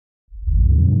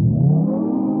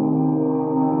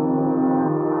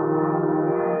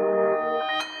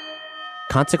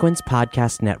Consequence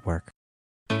Podcast Network.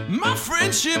 My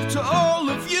friendship to all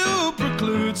of you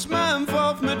precludes my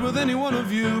involvement with any one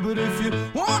of you. But if you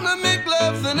wanna make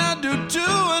love, then I do too,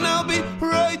 and I'll be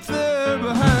right there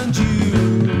behind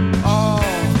you. All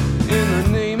in the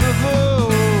name of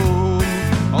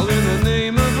oh, all in the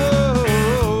name of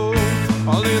oh,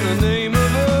 all in the name of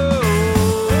oh.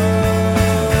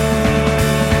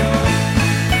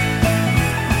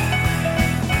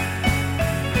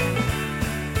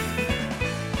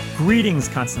 Greetings,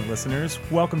 constant listeners.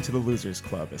 Welcome to the Losers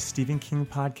Club, a Stephen King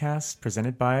podcast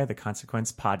presented by the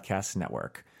Consequence Podcast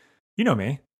Network. You know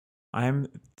me. I'm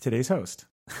today's host,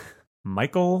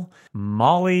 Michael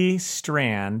Molly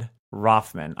Strand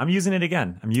Rothman. I'm using it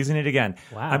again.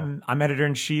 Wow. I'm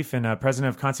editor-in-chief and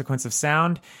president of Consequence of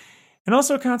Sound, and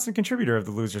also a constant contributor of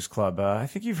the Losers Club. I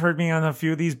think you've heard me on a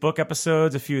few of these book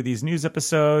episodes, a few of these news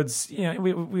episodes. You know,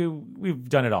 we've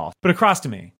done it all. But across to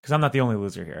me, because I'm not the only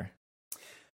loser here.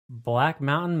 Black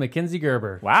Mountain Mackenzie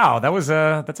Gerber. Wow, that's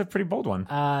a pretty bold one.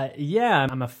 Yeah,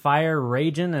 I'm a fire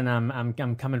raging, and I'm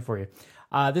coming for you.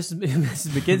 This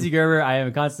is Mackenzie Gerber. I am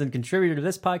a constant contributor to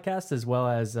this podcast as well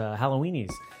as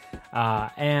Halloweenies.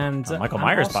 And Michael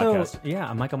Myers podcast.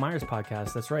 Yeah, a Michael Myers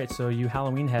podcast. That's right. So you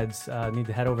Halloween heads need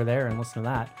to head over there and listen to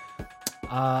that.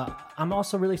 I'm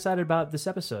also really excited about this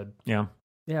episode. Yeah,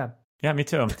 Yeah, me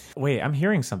too. Wait, I'm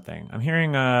hearing something. I'm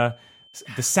hearing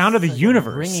the sound of the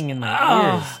universe ringing in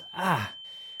my ears.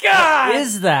 God, What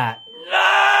is that?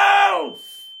 No!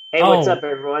 Hey, what's up,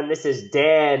 everyone? This is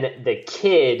Dan, the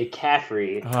Kid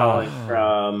Caffrey, calling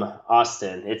from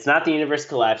Austin. It's not the universe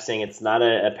collapsing. It's not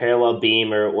a parallel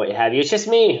beam or what have you. It's just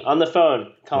me on the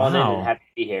phone calling in and happy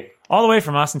to be here. All the way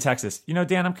from Austin, Texas. You know,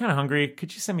 Dan, I'm kind of hungry.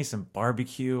 Could you send me some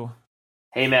barbecue?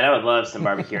 Hey, man, I would love some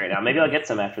barbecue right now. Maybe I'll get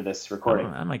some after this recording.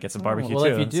 I might get some barbecue, Well,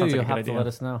 too. if you That do, sounds you'll like a good have to idea. let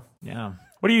us know. Yeah.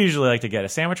 What do you usually like to get? A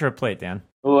sandwich or a plate, Dan?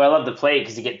 Ooh, I love the plate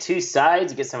because you get two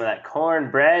sides. You get some of that corn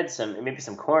bread, maybe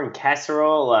some corn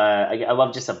casserole. I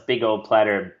love just a big old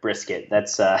platter of brisket.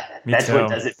 That's too. what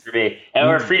does it for me.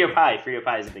 Or Frito pie. Frito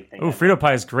pie is a big thing. Oh, Frito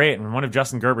pie is great and one of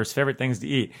Justin Gerber's favorite things to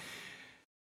eat.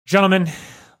 Gentlemen,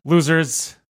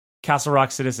 losers, Castle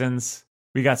Rock citizens,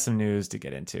 we got some news to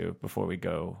get into before we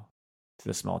go to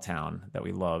the small town that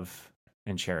we love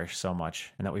and cherish so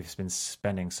much and that we've been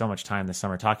spending so much time this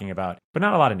summer talking about, but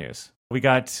not a lot of news. We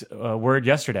got word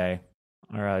yesterday,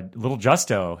 or little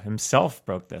Justo himself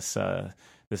broke this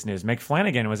news. Meg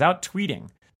Flanagan was out tweeting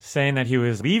saying that he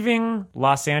was leaving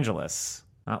Los Angeles,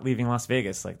 not leaving Las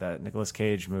Vegas, like that Nicolas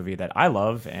Cage movie that I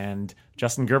love and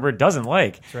Justin Gerber doesn't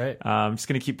like. That's right. I'm just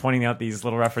going to keep pointing out these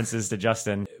little references to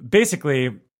Justin.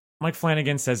 Basically, Mike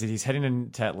Flanagan says that he's heading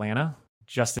into Atlanta.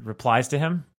 Justin replies to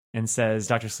him and says,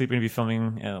 Dr. Sleep going to be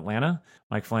filming in Atlanta?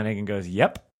 Mike Flanagan goes,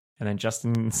 yep. And then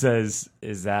Justin says,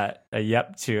 is that a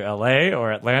yep to LA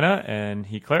or Atlanta? And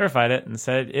he clarified it and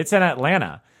said, it's in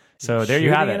Atlanta. So there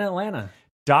you have it. In Atlanta.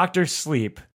 Dr.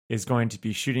 Sleep is going to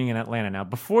be shooting in Atlanta. Now,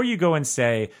 before you go and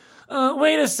say,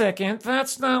 wait a second,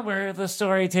 that's not where the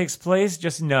story takes place,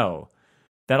 just know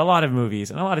that a lot of movies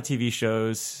and a lot of TV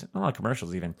shows, a lot of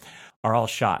commercials even, are all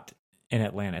shot in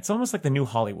Atlanta. It's almost like the new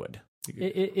Hollywood.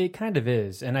 It kind of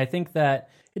is. And I think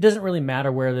that it doesn't really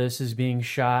matter where this is being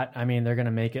shot. I mean, they're going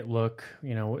to make it look, it's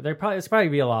probably going to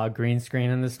be a lot of green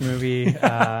screen in this movie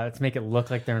to make it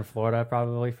look like they're in Florida,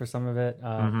 probably for some of it.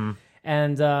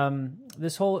 And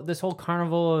this whole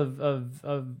carnival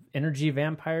of energy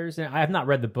vampires. And I have not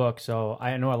read the book, so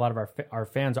I know a lot of our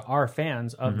fans are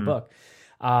fans of the book.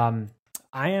 I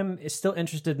am still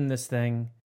interested in this thing,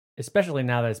 especially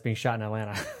now that it's being shot in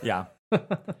Atlanta. Yeah.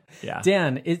 Yeah.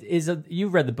 Dan,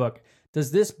 you've read the book.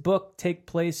 Does this book take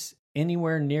place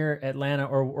anywhere near Atlanta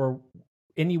or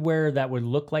anywhere that would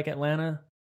look like Atlanta?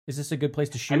 Is this a good place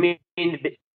to shoot? I mean,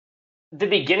 the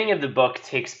beginning of the book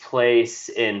takes place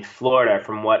in Florida,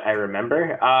 from what I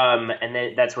remember. And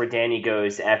then that's where Danny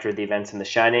goes after the events in The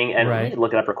Shining. And let me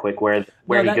look it up real quick where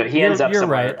he goes. He ends up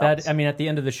somewhere else. I mean, at the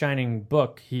end of The Shining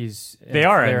book,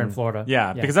 they're in Florida.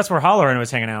 Yeah, because that's where Halloran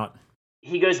was hanging out.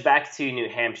 He goes back to New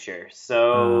Hampshire.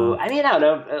 So, I mean, I don't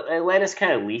know. Atlanta's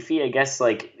kind of leafy. I guess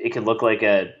like it could look like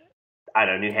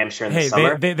New Hampshire in the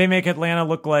summer. They make Atlanta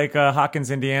look like Hawkins,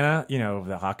 Indiana. You know,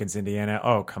 the Hawkins, Indiana.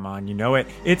 Oh, come on. You know it.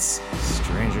 It's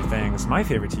Stranger Things, my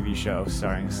favorite TV show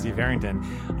starring Steve Harrington.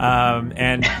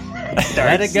 And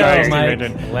let it go, Mike.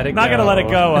 Let it go. Not going to let it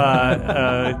go.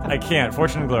 I can't.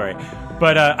 Fortune and glory.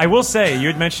 But I will say, you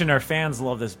had mentioned our fans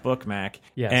love this book, Mac.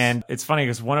 Yes. And it's funny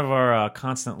because one of our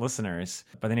constant listeners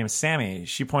by the name of Sammy,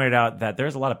 she pointed out that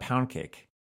there's a lot of pound cake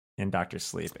in Dr.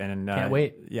 Sleep. And can't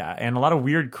wait. Yeah, and a lot of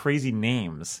weird, crazy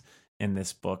names in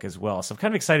this book as well. So I'm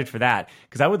kind of excited for that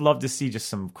because I would love to see just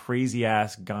some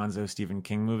crazy-ass gonzo Stephen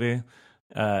King movie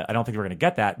I don't think we're going to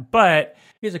get that. But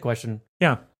Here's a question.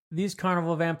 yeah, These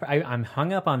carnival vampires, I'm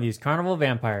hung up on these carnival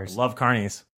vampires. love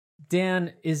carnies.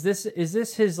 Dan, is this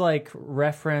his like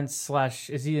reference /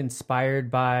 is he inspired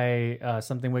by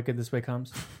Something Wicked This Way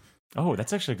Comes? Oh,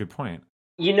 that's actually a good point.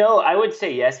 I would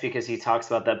say yes because he talks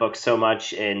about that book so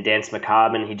much in Dance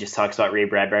Macabre, and he just talks about Ray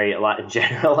Bradbury a lot in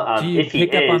general. Do you if he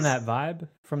pick up on is- that vibe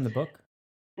from the book?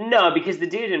 No, because the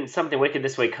dude in Something Wicked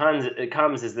This Way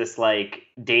comes is this like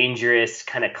dangerous,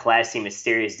 kind of classy,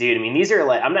 mysterious dude. I mean, these are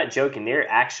like, I'm not joking, they're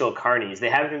actual carnies. They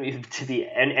haven't moved to the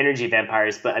energy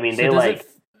vampires, but I mean, So they does like.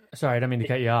 sorry, I don't mean to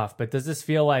cut you off, but does this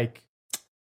feel like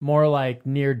more like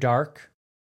Near Dark?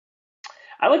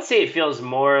 I would say it feels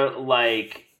more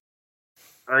like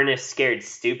Ernest Scared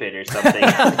Stupid or something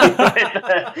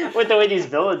with the way these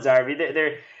villains are. I mean,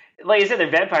 they're like I said, they're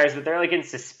vampires, but they're like in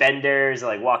suspenders,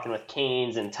 like walking with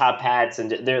canes and top hats, and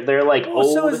they're like Well,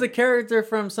 old. so is the character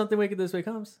from Something Wicked This Way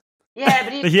Comes. Yeah,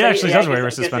 but He actually does wear I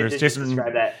guess suspenders. I did Jason-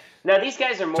 describe that. No, these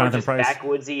guys are more Jonathan just Pryce.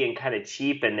 backwoodsy and kind of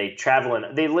cheap, and they travel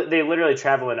in. They literally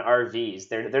travel in RVs.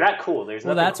 They're not cool. There's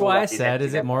Well, nothing that's cool why I about these said,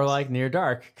 is it more vampires. like Near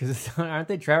Dark? Because aren't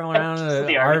they traveling around in an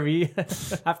The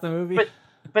RV half the movie?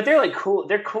 But they're like cool.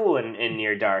 They're cool in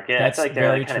Near Dark. Yeah, That's I feel like they're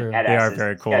very like kind true. of badasses. They are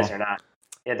very cool. These guys are not.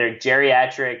 Yeah, they're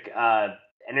geriatric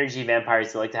energy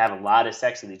vampires who like to have a lot of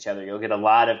sex with each other. You'll get a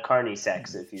lot of carny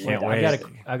sex if you. Can't read wait. that.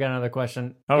 I've got another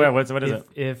question. Oh, yeah, what is it?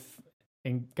 If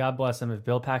and God bless him, if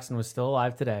Bill Paxton was still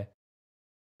alive today,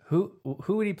 who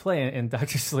would he play in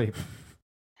Doctor Sleep?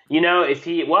 If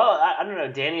he, I don't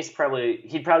know.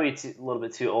 He'd probably be a little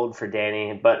bit too old for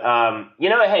Danny. But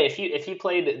hey, if he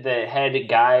played the head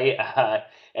guy,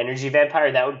 energy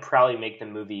vampire, that would probably make the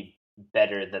movie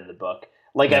better than the book.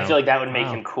 Like Yeah. I feel like that would make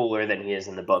Wow. him cooler than he is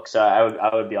in the book. So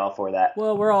I would be all for that.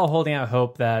 Well, we're all holding out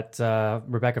hope that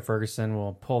Rebecca Ferguson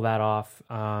will pull that off.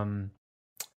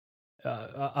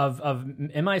 Of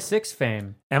MI6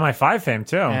 fame MI5 fame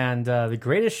too. and The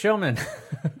Greatest Showman.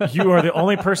 You are the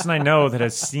only person I know that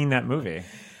has seen that movie.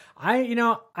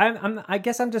 I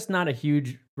guess I'm just not a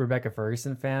huge Rebecca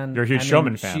Ferguson fan. You're a huge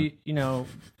Showman fan.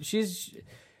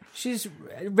 She's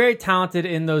very talented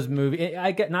in those movies.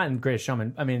 I get not in Greatest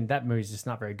Showman. I mean, that movie's just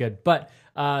not very good. But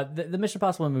the Mission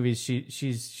Impossible movies,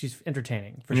 she's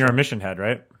entertaining. For And you're sure. a mission head,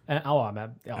 right? I'm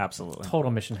Absolutely. total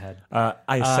mission head. I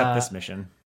accept this mission.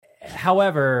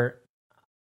 However,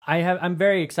 I'm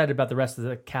very excited about the rest of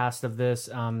the cast of this.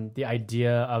 The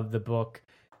idea of the book.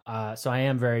 So I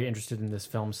am very interested in this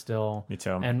film still. Me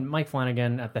too. And Mike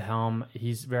Flanagan at the helm,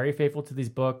 he's very faithful to these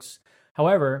books.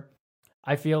 However,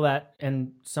 I feel that,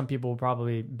 and some people will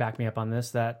probably back me up on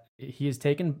this, that he has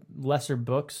taken lesser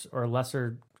books or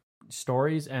lesser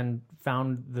stories and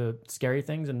found the scary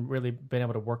things and really been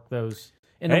able to work those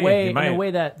in a way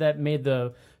that made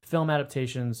the film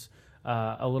adaptations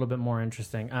a little bit more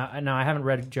interesting. Now, I haven't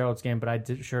read Gerald's Game, but I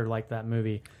did sure like that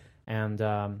movie. And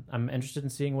I'm interested in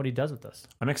seeing what he does with this.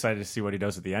 I'm excited to see what he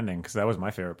does at the ending because that was my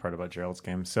favorite part about Gerald's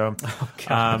Game. So,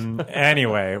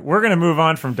 anyway, we're going to move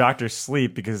on from Dr.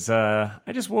 Sleep because I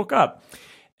just woke up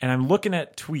and I'm looking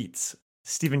at tweets,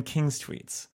 Stephen King's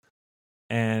tweets.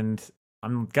 And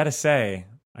I'm got to say,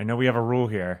 I know we have a rule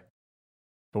here,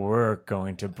 but we're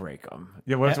going to break them.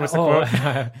 Yeah, what's the quote?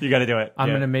 You got to do it. I'm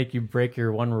Yeah. going to make you break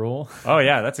your one rule. Oh,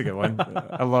 yeah, that's a good one.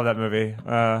 I love that movie.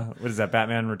 What is that,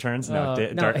 Batman Returns? Yeah,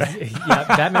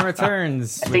 Batman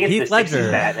Returns I with think it's Heath the 60s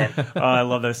Ledger. Batman. Oh, I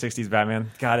love those 60s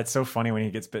Batman. God, it's so funny when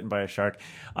he gets bitten by a shark.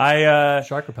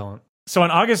 Shark repellent. So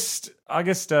on August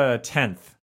 10th,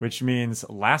 which means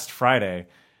last Friday,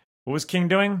 what was King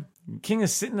doing? King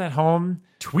is sitting at home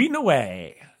tweeting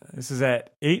away. This is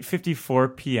at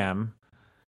 8:54 p.m.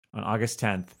 on August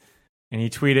 10th, and he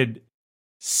tweeted,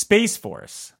 "Space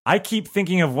Force. I keep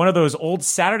thinking of one of those old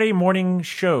Saturday morning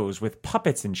shows with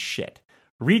puppets and shit.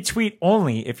 Retweet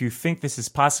only if you think this is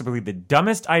possibly the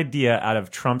dumbest idea out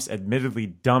of Trump's admittedly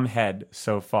dumb head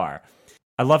so far."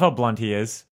 I love how blunt he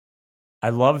is. I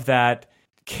love that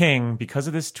King, because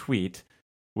of this tweet,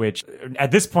 which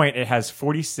at this point it has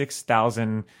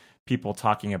 46,000 people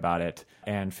talking about it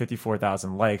and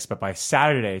 54,000 likes, but by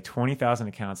Saturday, 20,000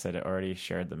 accounts had already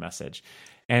shared the message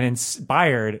and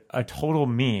inspired a total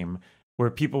meme where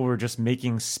people were just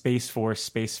making Space Force,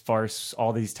 Space Farce,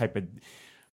 all these type of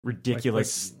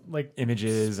ridiculous like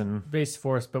images and Space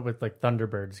Force, but with like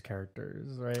Thunderbirds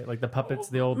characters, right? Like the puppets,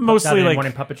 the old Mostly Saturday like-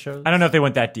 morning puppet shows. I don't know if they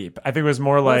went that deep. I think it was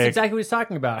more Well, that's like exactly what he's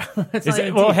talking about. It's Is not it,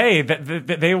 even well, deep.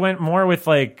 hey, they went more with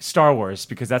like Star Wars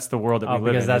because that's the world that we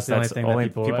live because in. that's the only thing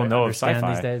that people know of understand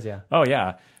sci-fi these days. Yeah. Oh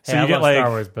yeah, so Hey, I you get love like Star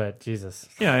Wars, but Jesus.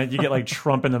 you get like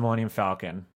Trump and the Millennium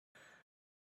Falcon,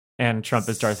 and Trump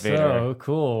as Darth Vader. So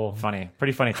cool. Funny,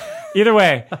 pretty funny. Either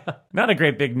way, not a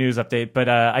great big news update, but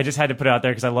I just had to put it out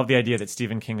there because I love the idea that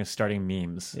Stephen King is starting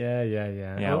memes. Yeah.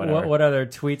 Yeah, What other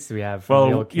tweets do we have? From the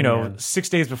Well, old King man? 6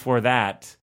 days before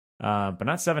that, but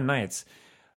not 7 nights,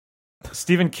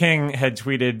 Stephen King had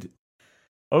tweeted,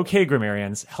 "Okay,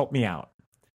 grammarians, help me out.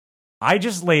 I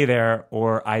just lay there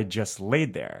or I just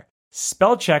laid there.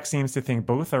 Spell check seems to think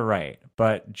both are right,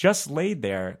 but just laid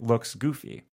there looks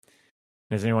goofy."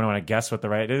 Does anyone want to guess what the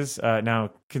right is?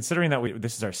 Now, considering that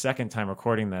this is our second time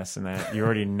recording this and that you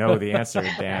already know the answer,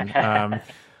 Dan.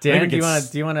 Dan, do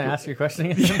you want to ask your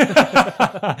question again?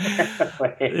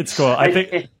 It's cool. I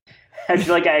think. I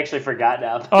feel like I actually forgot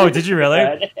now. Oh, did you really?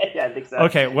 Yeah, I think so.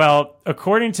 Okay, well,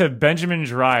 according to Benjamin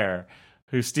Dreyer,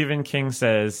 who Stephen King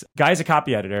says, guy's a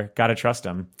copy editor, gotta trust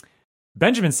him.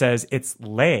 Benjamin says it's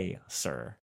lay,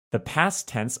 sir, the past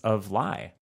tense of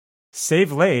lie.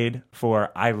 Save laid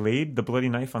for I laid the bloody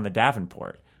knife on the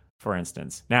Davenport, for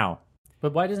instance. Now,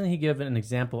 But why doesn't he give an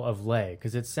example of lay?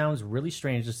 Because it sounds really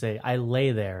strange to say I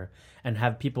lay there and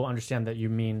have people understand that you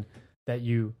mean that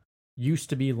you used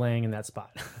to be laying in that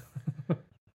spot.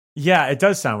 yeah, it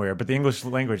does sound weird, but the English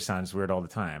language sounds weird all the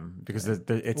time because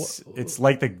it's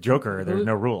like the Joker. There's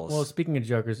no rules. Well, speaking of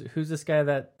jokers, who's this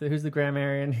guy who's the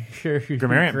grammarian here?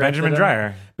 Grammarian, Benjamin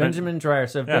Dreyer. Benjamin Dreyer.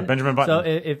 So Benjamin Button. So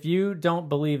if you don't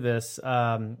believe this,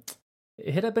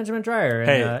 hit up Benjamin Dreyer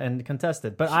and contest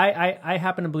it. But I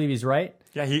happen to believe he's right.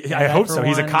 Yeah, I hope so.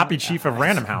 He's a copy chief of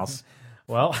Random House.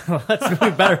 Well,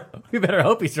 we better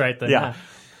hope he's right then. Yeah.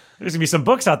 There's going to be some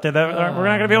books out there that we're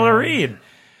not going to be able to read.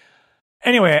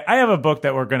 Anyway, I have a book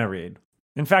that we're going to read.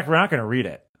 In fact, we're not going to read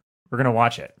it. We're going to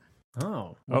watch it.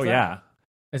 Oh. Oh, yeah.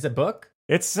 Is it book?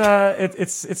 It's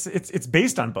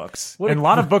based on books. And a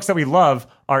lot of books that we love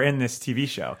are in this TV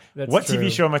show. What true.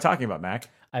 TV show am I talking about, Mac?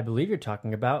 I believe you're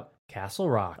talking about Castle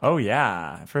Rock. Oh,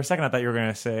 yeah. For a second, I thought you were going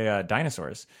to say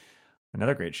Dinosaurs.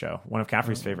 Another great show. One of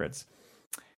Caffrey's favorites.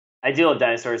 I do love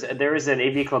dinosaurs. There was an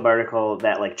AV Club article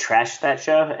that like trashed that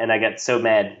show, and I got so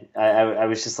mad. I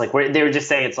was just like, they were just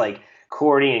saying it's like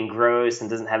corny and gross and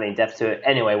doesn't have any depth to it.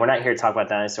 Anyway, we're not here to talk about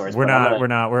dinosaurs. We're not.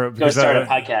 We're go start a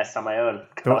podcast on my own.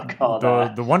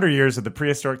 The wonder years of the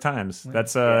prehistoric times.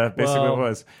 That's basically what it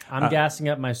was. I'm gassing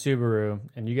up my Subaru,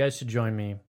 and you guys should join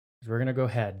me because we're gonna go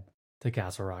head to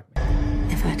Castle Rock.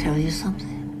 If I tell you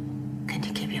something, can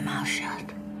you keep your mouth shut?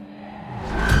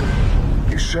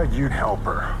 You said you'd help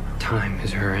her. Time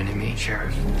is her enemy,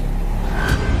 Sheriff.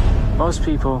 Most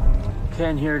people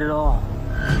can't hear it at all.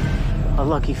 A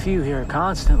lucky few hear it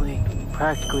constantly,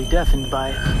 practically deafened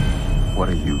by it. What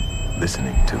are you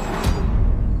listening to?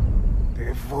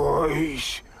 The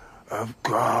voice of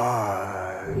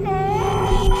God.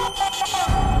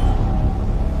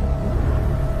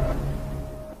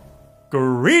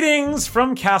 Greetings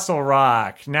from Castle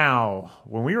Rock. Now,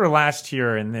 when we were last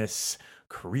here in this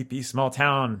creepy small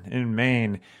town in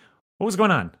Maine, what was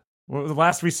going on? Well, the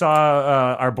last we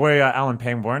saw our boy Alan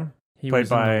Pangborn. He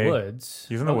was in the woods.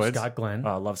 He was in the woods. Scott Glenn.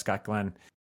 Love Scott Glenn.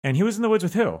 And he was in the woods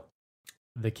with who?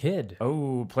 The Kid.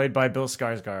 Oh, played by Bill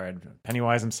Skarsgård,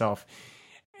 Pennywise himself.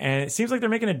 And it seems like they're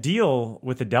making a deal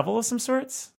with the devil of some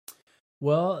sorts.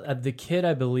 Well, the Kid,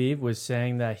 I believe, was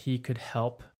saying that he could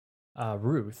help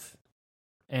Ruth.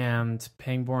 And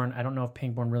Pangborn, I don't know if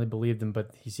Pangborn really believed him,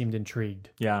 but he seemed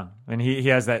intrigued. Yeah, and he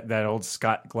has that old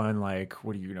Scott Glenn, like,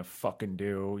 what are you going to fucking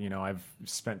do? You know, I've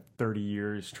spent 30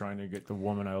 years trying to get the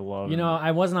woman I love. You know,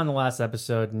 I wasn't on the last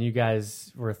episode, and you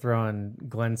guys were throwing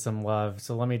Glenn some love,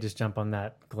 so let me just jump on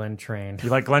that Glenn train. You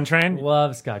like Glenn train?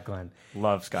 Love Scott Glenn.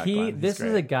 Love Scott Glenn. This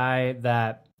is a guy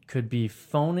that could be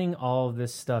phoning all of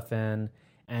this stuff in,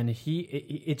 and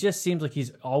it just seems like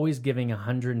he's always giving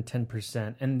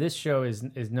 110%, and this show is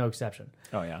no exception.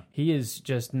 Oh yeah, he is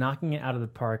just knocking it out of the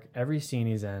park every scene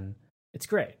he's in. It's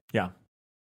great. Yeah,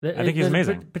 I think he's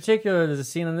amazing. Particularly, there's a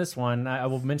scene in this one I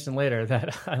will mention later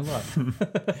that I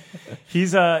love.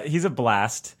 He's a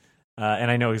blast,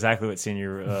 and I know exactly what scene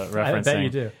you're referencing. I bet you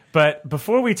do. But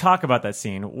before we talk about that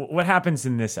scene, what happens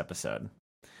in this episode?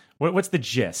 What's the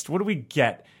gist? What do we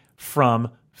get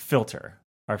from Filter,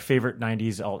 our favorite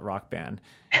 90s alt-rock band?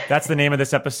 That's the name of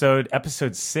this episode.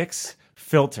 Episode 6,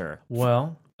 Filter.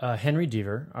 Well, Henry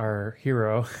Deaver, our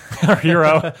hero,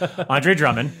 Andre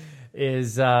Drummond,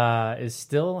 is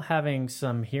still having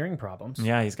some hearing problems.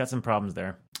 Yeah, he's got some problems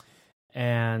there.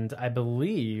 And I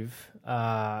believe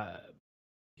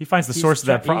he finds the source of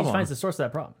that problem. He finds the source of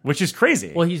that problem. Which is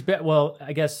crazy. Well,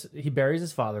 I guess he buries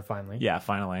his father finally. Yeah,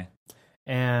 finally.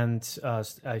 And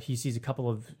he sees a couple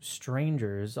of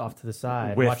strangers off to the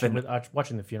side watching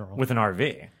the funeral with an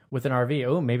RV. With an RV.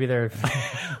 Oh, maybe they're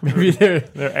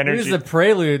energy. This is a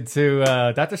prelude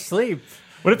to Dr. Sleep.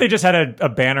 What if they just had a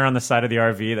banner on the side of the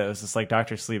RV that was just like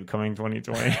Dr. Sleep coming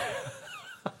 2020?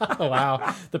 Oh,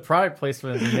 wow. The product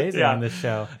placement is amazing on this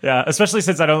show. Yeah, especially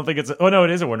since I don't think it's... Oh, no,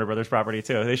 it is a Warner Brothers property,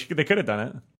 too. They could have done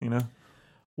it, you know?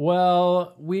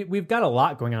 Well, we've got a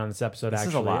lot going on in this episode, actually.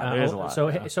 Is a lot. There is a lot.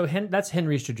 So that's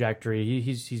Henry's trajectory.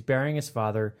 He's burying his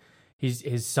father.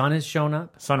 His son has shown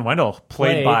up. Son Wendell,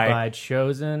 played by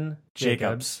Chosen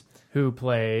Jacobs, who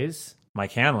plays...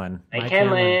 Mike Hanlon. Mike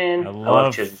Hanlon. I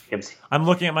love Chosen Jacobs. I'm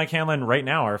looking at Mike Hanlon right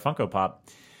now, our Funko Pop.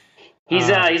 He's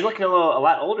looking a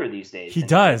lot older these days. He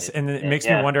does, and it makes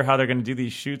me wonder how they're going to do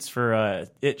these shoots for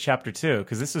It Chapter 2,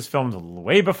 because this was filmed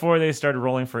way before they started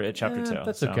rolling for It Chapter 2.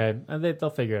 That's okay. They'll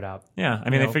figure it out. Yeah, I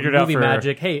mean, they figured it out for... Movie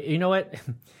magic. Hey, you know what?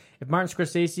 If Martin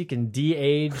Scorsese can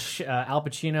de-age Al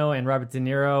Pacino and Robert De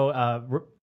Niro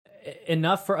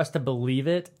enough for us to believe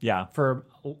it for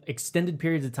extended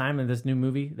periods of time in this new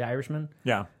movie, The Irishman,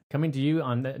 coming to you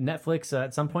on Netflix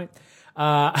at some point,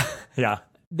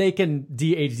 they can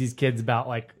de-age these kids about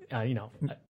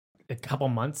a couple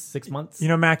months, 6 months. You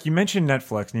know, Mac, you mentioned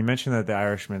Netflix, and you mentioned that The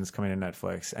Irishman is coming to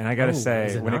Netflix, and I got to say,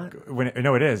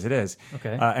 it is.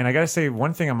 Okay. And I got to say,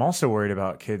 one thing I'm also worried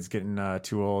about kids getting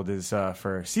too old is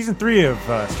for season 3 of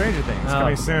Stranger Things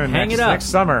coming soon. Next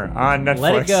summer on Netflix.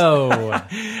 Let it go.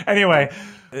 Anyway,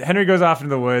 Henry goes off into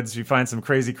the woods. We find some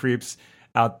crazy creeps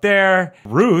out there.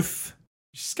 Ruth,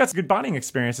 she's got some good bonding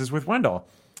experiences with Wendell.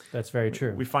 That's very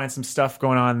true. We find some stuff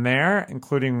going on there,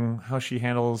 including how she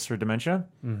handles her dementia.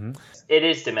 Mm-hmm. It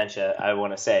is dementia, I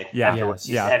want to say. Yeah. After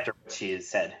what she has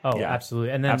said. Oh, yeah.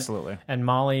 Absolutely. And then, and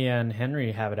Molly and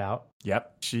Henry have it out.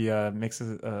 Yep. She makes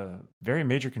a very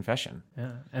major confession.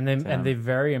 Yeah. And the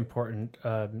very important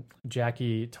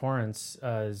Jackie Torrance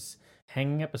is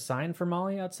hanging up a sign for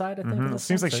Molly outside, I think. Mm-hmm. It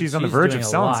seems like she's on the verge of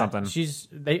selling something.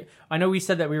 I know we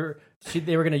said that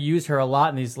they were going to use her a lot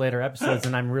in these later episodes,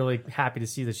 and I'm really happy to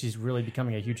see that she's really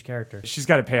becoming a huge character. She's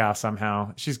got to pay off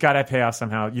somehow.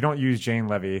 You don't use Jane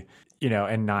Levy,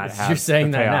 and not have. You're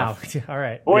saying that payoff. now. All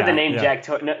right. Or the name Jack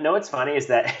Torrance. No, what's funny is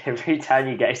that every time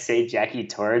you guys say Jackie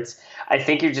Torrance, I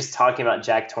think you're just talking about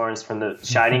Jack Torrance from The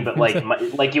Shining, but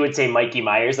like you would say Mikey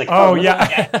Myers. Like,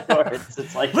 Jack Torrance.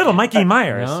 It's like little Mikey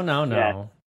Myers. No.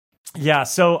 Yeah,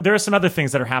 so there are some other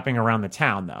things that are happening around the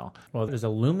town, though. Well, there's a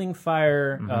looming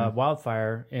fire,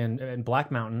 wildfire in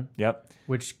Black Mountain. Yep.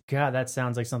 Which, God, that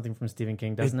sounds like something from Stephen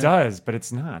King, doesn't it? It does, but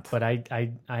it's not. But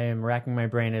I am racking my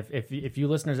brain. If you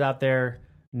listeners out there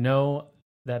know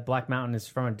that Black Mountain is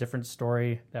from a different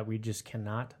story that we just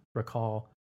cannot recall,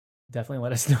 definitely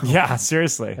let us know. Yeah,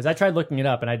 seriously. As I tried looking it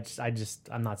up, and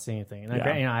I'm not seeing anything. And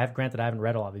I have granted I haven't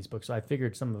read all of these books, so I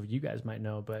figured some of you guys might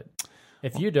know, but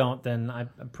if you don't, then I'm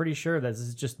pretty sure that this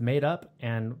is just made up,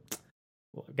 and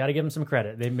got to give them some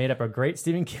credit. They made up a great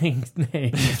Stephen King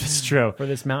name. That's true. For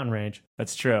this mountain range.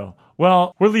 That's true.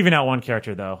 Well, we're leaving out one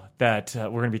character, though, that we're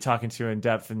going to be talking to in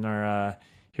depth in our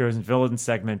Heroes and Villains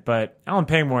segment, but Alan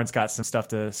Pangborn's got some stuff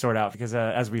to sort out, because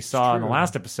as we saw in the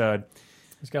last episode,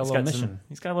 he's got a little mission.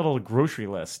 He's got a little grocery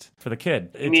list for the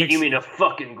kid. You mean a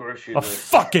fucking grocery list? A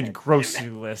fucking grocery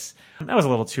list. That was a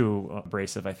little too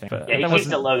abrasive, I think. Yeah, he keeps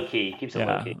it low key.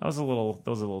 That was a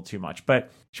little too much.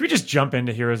 But should we just jump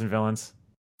into Heroes and Villains?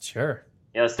 Sure.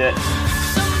 Yeah, let's do it.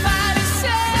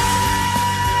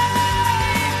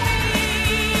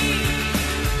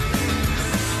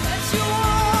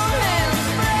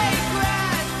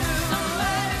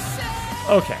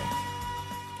 Okay.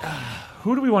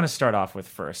 Who do we want to start off with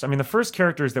first? I mean, the first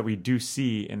characters that we do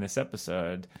see in this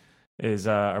episode is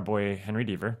our boy Henry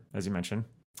Deaver, as you mentioned.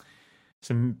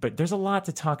 But there's a lot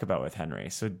to talk about with Henry.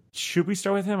 So should we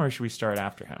start with him, or should we start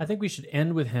after him? I think we should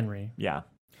end with Henry. Yeah.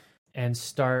 And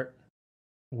start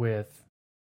with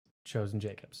Chosen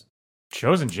Jacobs.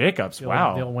 Chosen Jacobs,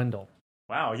 wow. Bill Wendell.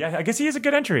 Wow, yeah, I guess he is a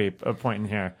good entry point in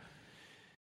here.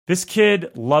 This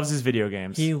kid loves his video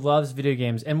games. He loves video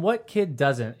games. And what kid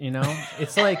doesn't,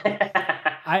 It's like,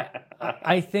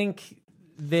 I think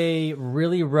they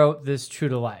really wrote this true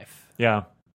to life. Yeah.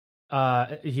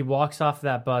 He walks off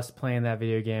that bus playing that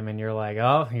video game, and you're like,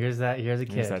 oh, here's a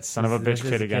kid. Here's that son of a bitch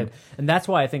kid again. And that's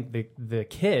why I think the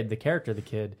character of the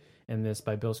kid in this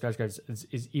by Bill Skarsgård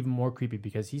is even more creepy,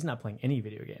 because he's not playing any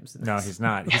video games. No, he's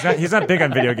not. He's not big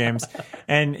on video games.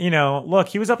 And, look,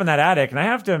 he was up in that attic, and I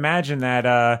have to imagine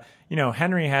that,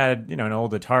 Henry had, an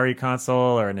old Atari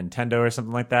console or a Nintendo or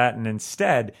something like that. And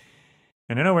instead,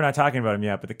 and I know we're not talking about him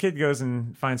yet, but the kid goes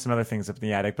and finds some other things up in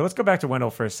the attic. But let's go back to Wendell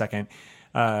for a second.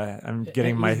 I'm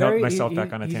getting myself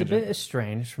back on a tangent. He's a bit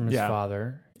estranged from his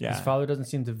father. Yeah. His father doesn't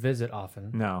seem to visit often.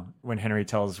 No. When Henry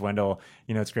tells Wendell,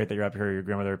 it's great that you're up here. Your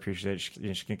grandmother appreciates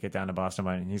it. She can't get down to Boston.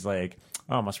 And he's like,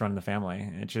 oh, must run in the family.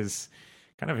 Which is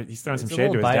he's throwing some It's a shade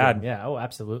to little his biting. dad. Yeah. Oh,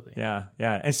 absolutely. Yeah.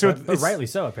 And so But rightly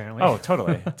so, apparently. Oh,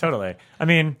 totally. I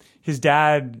mean, his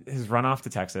dad has run off to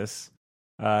Texas,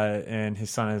 and his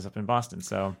son is up in Boston.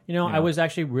 So, I was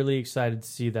actually really excited to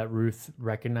see that Ruth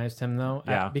recognized him, though.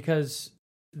 Yeah. Because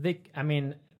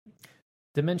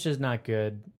dementia is not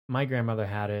good. My grandmother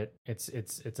had it. It's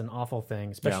an awful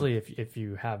thing, especially if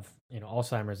you have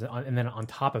Alzheimer's, and then on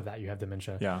top of that you have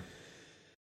dementia. Yeah.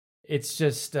 It's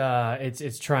just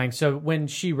it's trying. So when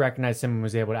she recognized him and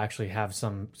was able to actually have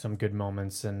some good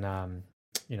moments, and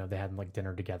they had like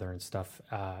dinner together and stuff.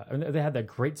 And they had that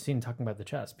great scene talking about the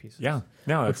chess pieces. Yeah,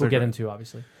 no, which we'll get into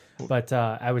obviously. But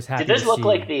I was happy. Did those to look see...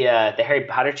 like the Harry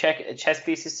Potter chess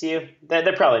pieces to you?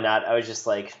 They're probably not. I was just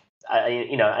like, I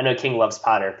know King loves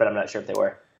Potter, but I'm not sure if they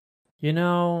were.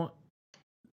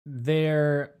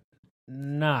 They're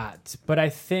not. But I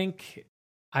think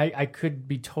I could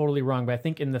be totally wrong. But I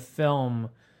think in the film,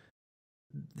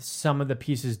 some of the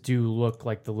pieces do look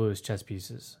like the Lewis chess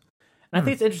pieces. And I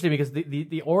think it's interesting because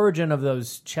the origin of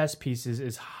those chess pieces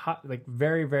is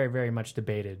very, very, very much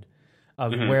debated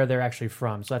of where they're actually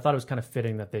from. So I thought it was kind of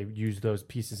fitting that they used those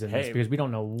pieces in this because we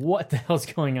don't know what the hell's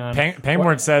going on.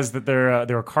 Pangborn says that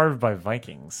they were carved by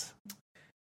Vikings.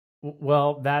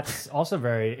 Well, that's also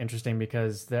very interesting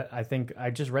because I think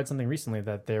I just read something recently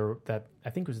that I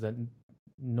think it was that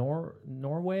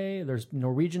Norway. There's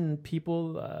Norwegian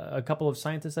people, a couple of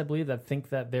scientists, I believe, that think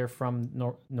that they're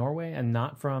from Norway and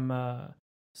not from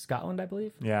Scotland, I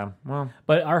believe. Yeah, well,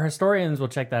 but our historians will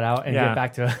check that out and get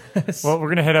back to us. Well, we're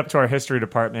gonna head up to our history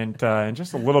department in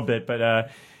just a little bit, but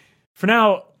for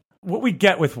now, what we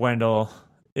get with Wendell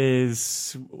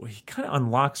is he kind of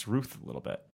unlocks Ruth a little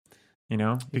bit,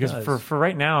 because for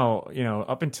right now,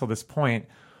 up until this point,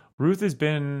 Ruth has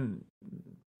been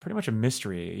pretty much a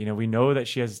mystery. We know that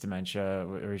she has dementia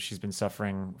or she's been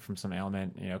suffering from some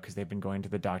ailment, because they've been going to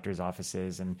the doctor's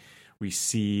offices, and we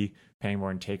see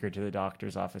Pangborn take her to the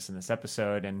doctor's office in this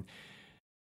episode. And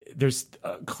there's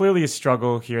clearly a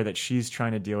struggle here that she's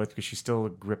trying to deal with because she's still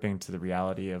gripping to the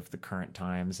reality of the current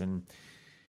times. And,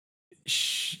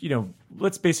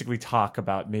 let's basically talk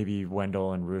about maybe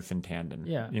Wendell and Ruth in tandem.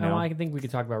 Yeah. Well, I think we could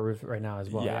talk about Ruth right now as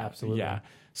well. Yeah, absolutely. Yeah.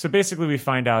 So basically we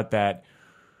find out that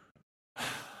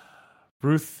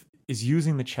Ruth is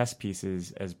using the chess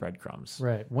pieces as breadcrumbs.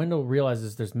 Right. Wendell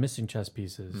realizes there's missing chess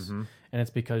pieces, and it's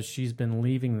because she's been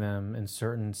leaving them in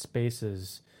certain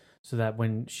spaces so that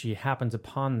when she happens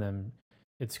upon them,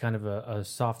 it's kind of a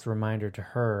soft reminder to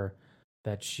her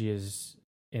that she is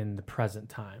in the present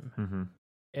time.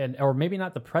 Or maybe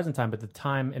not the present time, but the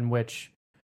time in which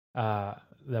that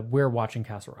we're watching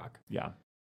Castle Rock. Yeah.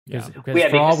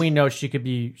 Because for all we know, she could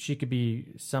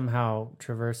be somehow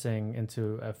traversing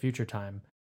into a future time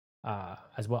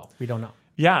as well. We don't know.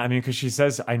 Yeah, I mean, because she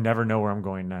says, "I never know where I'm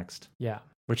going next." Yeah,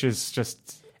 which is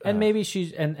just. And maybe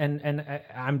she's and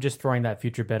I'm just throwing that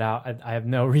future bit out. I have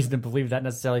no reason to believe that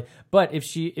necessarily. But if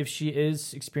she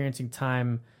is experiencing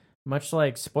time, much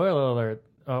like spoiler alert.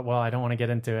 Well, I don't want to get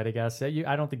into it. I guess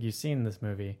I don't think you've seen this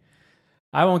movie.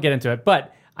 I won't get into it,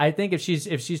 but I think if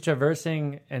she's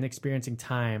traversing and experiencing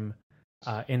time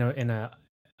in a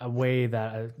way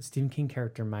that a Stephen King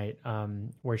character might,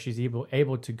 where she's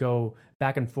able to go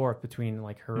back and forth between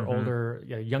like her older,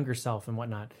 younger self and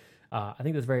whatnot, I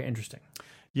think that's very interesting.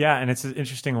 Yeah, and it's an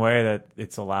interesting way that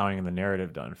it's allowing the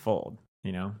narrative to unfold.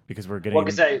 Because we're getting. Well,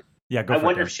 because I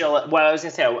wonder if she'll. Well, I was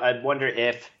gonna say, I wonder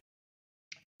if.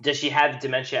 Does she have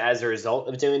dementia as a result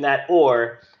of doing that,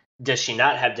 or does she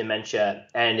not have dementia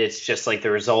and it's just like the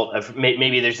result of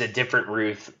maybe there's a different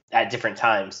Ruth at different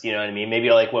times? You know what I mean? Maybe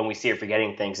like when we see her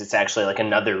forgetting things, it's actually like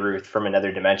another Ruth from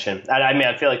another dimension. I mean,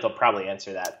 I feel like they'll probably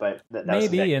answer that, but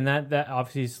maybe, and that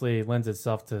obviously lends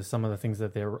itself to some of the things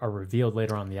that are revealed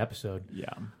later on in the episode.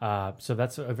 Yeah. So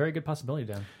that's a very good possibility,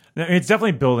 Dan. It's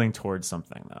definitely building towards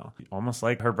something, though. Almost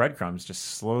like her breadcrumbs, just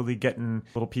slowly getting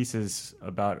little pieces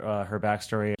about her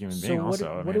backstory.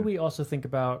 What do we also think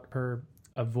about her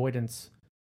avoidance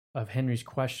of Henry's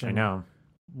question? I know.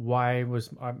 Why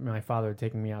was my father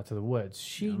taking me out to the woods?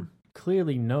 She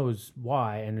clearly knows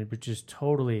why, and it was just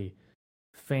totally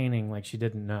feigning like she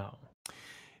didn't know.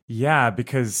 Yeah,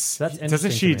 because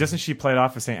doesn't she play it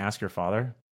off as saying, "Ask your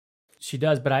father"? She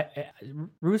does, but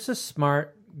Ruth's a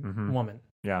smart woman.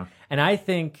 Yeah. And I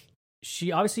think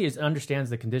she obviously understands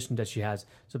the condition that she has.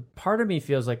 So part of me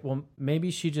feels like, well,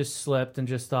 maybe she just slipped and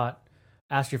just thought,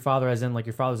 ask your father, as in like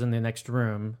your father's in the next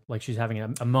room, like she's having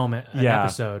a moment, an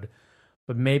episode.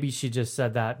 But maybe she just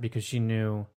said that because she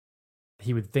knew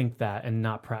he would think that and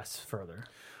not press further.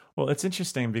 Well, it's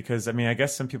interesting because, I mean, I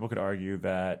guess some people could argue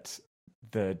that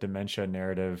the dementia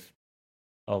narrative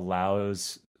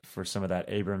allows for some of that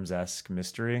Abrams-esque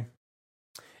mystery.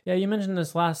 Yeah, you mentioned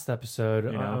this last episode.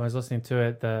 You know? I was listening to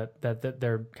it that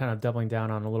they're kind of doubling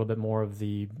down on a little bit more of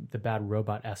the Bad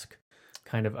Robot-esque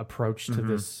kind of approach to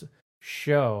this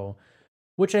show,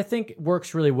 which I think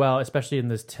works really well, especially in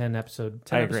this 10 episode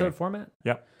format.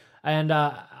 Yep. And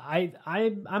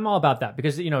I'm all about that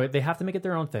because they have to make it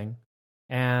their own thing,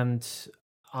 and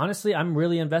honestly, I'm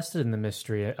really invested in the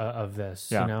mystery of this.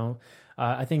 Yeah.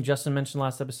 I think Justin mentioned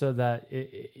last episode that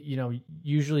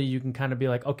usually you can kind of be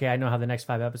like, okay, I know how the next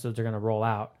 5 episodes are going to roll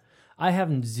out. I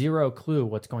have zero clue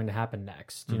what's going to happen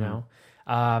next.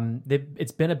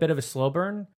 It's been a bit of a slow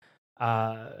burn,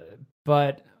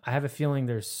 but I have a feeling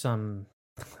there's some.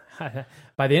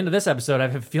 By the end of this episode, I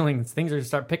have a feeling things are going to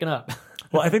start picking up.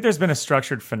 Well, I think there's been a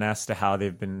structured finesse to how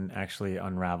they've been actually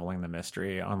unraveling the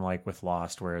mystery, unlike with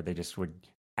Lost, where they just would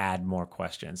add more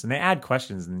questions. And they add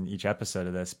questions in each episode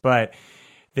of this, but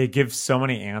they give so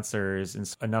many answers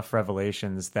and enough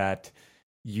revelations that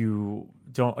you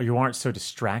aren't so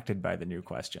distracted by the new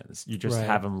questions. You just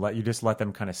have them let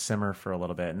them kind of simmer for a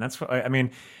little bit. And that's what I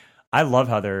mean. I love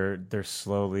how they're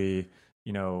slowly,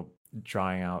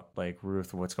 drawing out like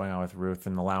Ruth, what's going on with Ruth,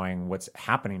 and allowing what's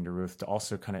happening to Ruth to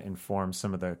also kind of inform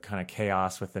some of the kind of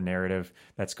chaos with the narrative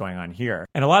that's going on here.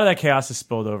 And a lot of that chaos is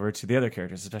spilled over to the other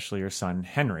characters, especially your son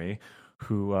Henry,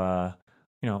 who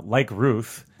like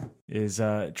Ruth, is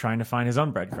trying to find his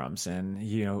own breadcrumbs. And,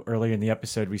 earlier in the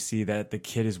episode, we see that the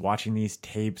kid is watching these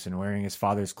tapes and wearing his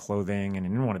father's clothing. And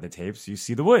in one of the tapes, you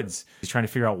see the woods. He's trying to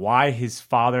figure out why his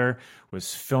father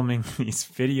was filming these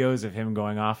videos of him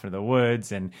going off into the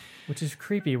woods. And which is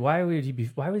creepy. Why would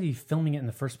he filming it in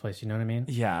the first place? You know what I mean?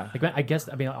 Yeah.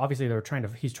 Obviously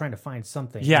he's trying to find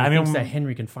something. Yeah. He thinks that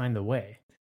Henry can find the way.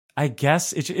 I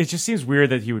guess it just seems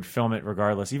weird that he would film it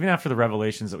regardless. Even after the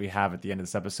revelations that we have at the end of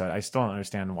this episode, I still don't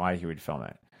understand why he would film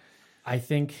it. I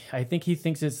think he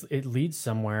thinks it leads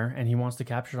somewhere and he wants to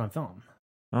capture it on film.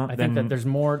 Well, I think that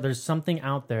there's something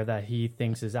out there that he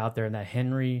thinks is out there and that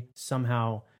Henry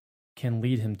somehow can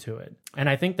lead him to it. And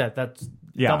I think that's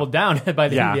doubled down by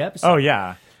the end of the episode. Oh,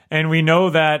 yeah. And we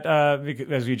know that,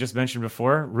 as we just mentioned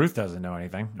before, Ruth doesn't know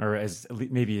anything, or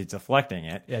maybe it's deflecting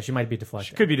it. Yeah, she might be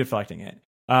deflecting. She could be deflecting it.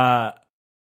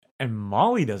 And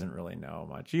Molly doesn't really know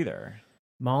much either.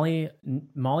 Molly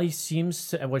seems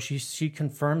to, she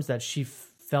confirms that she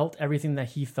felt everything that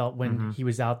he felt when he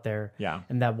was out there. Yeah.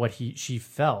 And that what she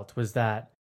felt was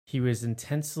that he was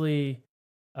intensely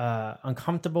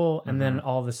uncomfortable and then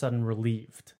all of a sudden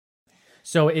relieved.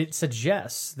 So it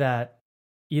suggests that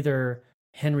either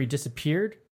Henry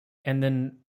disappeared and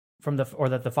then or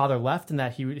that the father left and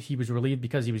that he was relieved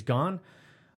because he was gone,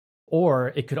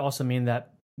 or it could also mean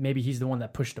that maybe he's the one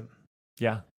that pushed him.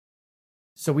 Yeah.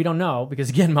 So we don't know because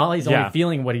again, Molly's only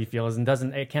feeling what he feels and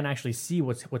can't actually see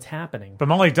what's happening. But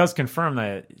Molly does confirm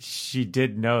that she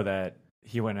did know that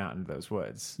he went out into those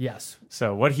woods. Yes.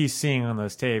 So what he's seeing on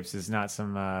those tapes is not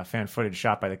some fan footage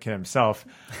shot by the kid himself.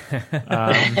 It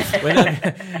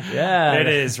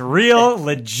is real,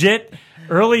 legit,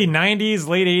 early 90s,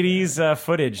 late 80s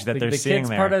footage that they're seeing there. The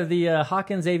kid's part of the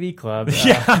Hawkins AV Club.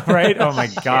 Yeah, right? Oh, my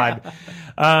God.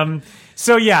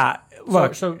 So, yeah,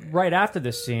 look. So right after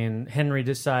this scene, Henry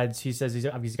decides, he says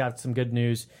he's got some good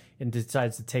news and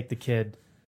decides to take the kid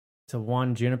to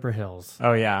one Juniper Hills.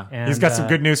 Oh, yeah. And, he's got some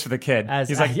good news for the kid.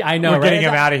 He's like, I know, we're getting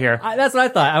him out of here. That's what I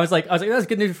thought. I was like, that's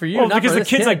good news for you. Well, not because for the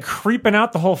kid's kid. like creeping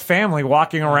out the whole family,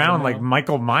 walking around like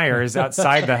Michael Myers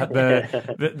outside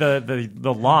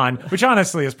the lawn, which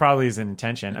honestly is probably his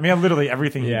intention. I mean, literally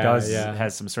everything he does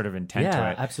has some sort of intent to it.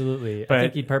 Yeah, absolutely. But, I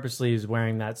think he purposely is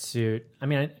wearing that suit. I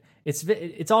mean,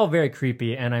 it's all very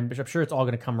creepy, and I'm sure it's all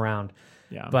going to come around.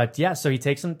 Yeah. But yeah, so he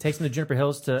takes him to Juniper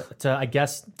Hills to I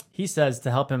guess he says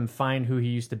to help him find who he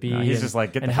used to be. No, he's just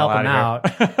like, get the and hell help him out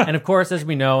of out. And of course, as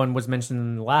we know and was mentioned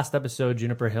in the last episode,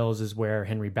 Juniper Hills is where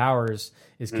Henry Bowers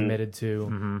is committed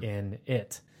to in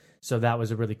It. So that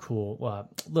was a really cool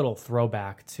little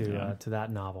throwback to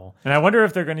that novel. And I wonder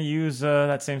if they're going to use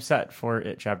that same set for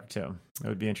It Chapter 2. It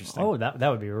would be interesting. Oh, that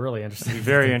would be really interesting.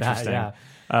 Very interesting. Yeah.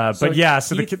 So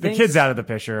the kid's out of the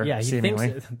picture. Yeah,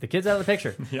 seemingly. The kid's out of the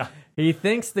picture. Yeah, he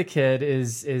thinks the kid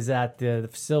is at the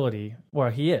facility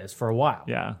where he is for a while.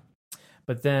 Yeah,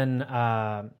 but then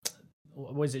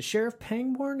was it Sheriff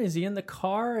Pangborn? Is he in the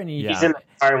car? And he's in the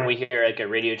car, and we hear like a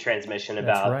radio transmission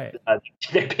about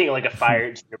there being like a fire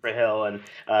at Juniper Hill, and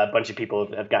a bunch of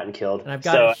people have gotten killed. And I've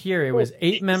got it here. It was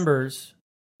 8 members.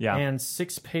 Yeah. And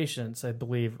 6 patients, I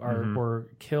believe, were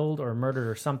killed or murdered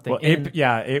or something. Well, in a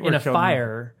killed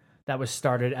fire that was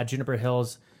started at Juniper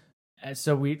Hills. And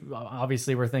so we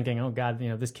obviously were thinking, oh God,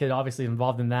 this kid obviously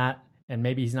involved in that, and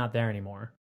maybe he's not there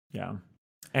anymore. Yeah,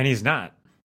 and he's not.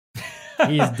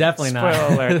 He's definitely not.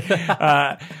 Spoiler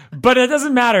alert. But it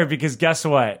doesn't matter because guess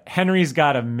what? Henry's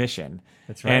got a mission.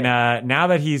 That's right. And now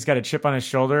that he's got a chip on his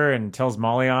shoulder and tells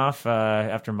Molly off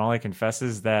after Molly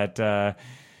confesses that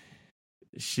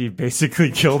she basically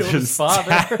killed his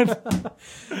father, dad.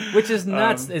 which is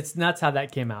nuts. It's nuts how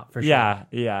that came out for sure.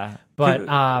 Yeah. But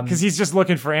because he's just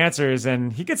looking for answers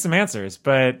and he gets some answers.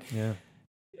 But yeah.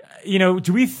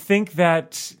 Do we think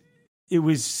that it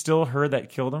was still her that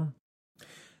killed him?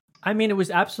 I mean, it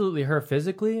was absolutely her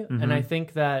physically, and I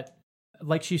think that,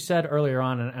 like she said earlier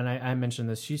on, and I mentioned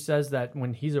this, she says that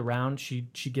when he's around, she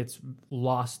gets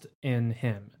lost in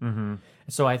him. Mm-hmm.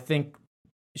 So I think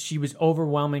she was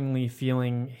overwhelmingly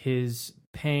feeling his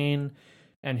pain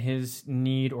and his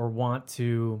need or want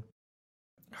to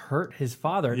hurt his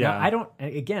father. Yeah. Now,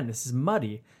 again, this is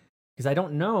muddy because I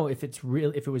don't know if it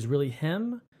was really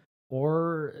him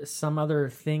or some other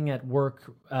thing at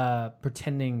work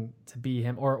pretending to be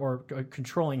him or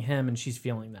controlling him, and she's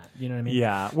feeling that. You know what I mean?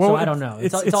 Yeah. Well, so I don't know.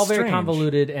 It's all very strange.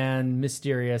 Convoluted and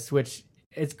mysterious, which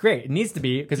it's great. It needs to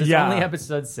be because it's only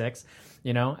episode 6.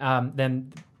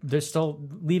 Then they're still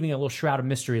leaving a little shroud of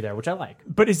mystery there, which I like.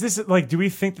 But is this do we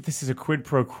think that this is a quid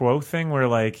pro quo thing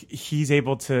where he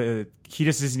just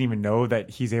doesn't even know that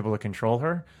he's able to control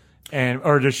her,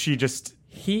 or does she just?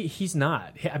 He's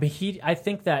not. I mean, I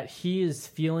think that he is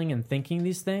feeling and thinking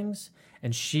these things,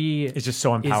 and she is just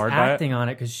so empowered is by acting it? on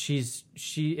it because she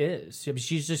is. I mean,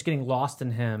 she's just getting lost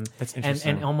in him. That's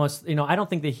interesting. And almost, I don't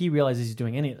think that he realizes he's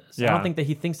doing any of this. Yeah. I don't think that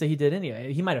he thinks that he did any of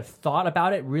it. He might have thought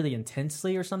about it really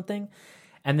intensely or something,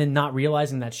 and then not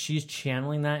realizing that she's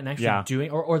channeling that and actually doing,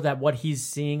 or that what he's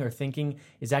seeing or thinking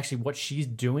is actually what she's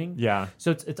doing. Yeah.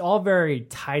 So it's all very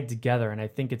tied together, and I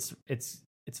think it's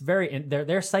very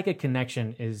their psychic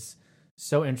connection is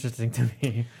so interesting to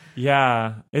me.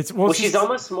 Yeah, she's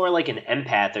almost more like an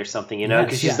empath or something,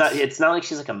 because she's not. It's not like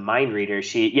she's like a mind reader.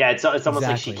 It's almost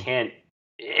like she can't.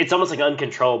 It's almost like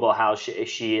uncontrollable how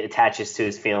she attaches to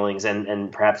his feelings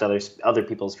and perhaps other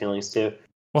people's feelings too.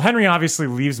 Well, Henry obviously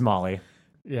leaves Molly.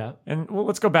 Yeah, and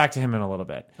let's go back to him in a little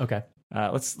bit. Okay,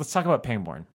 let's talk about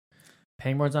Pangborn.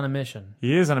 Pangborn's on a mission.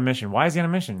 He is on a mission. Why is he on a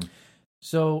mission?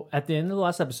 So at the end of the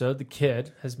last episode, the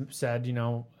kid has said,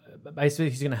 basically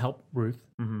he's going to help Ruth.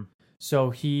 Mm-hmm. So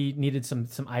he needed some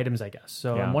items, I guess.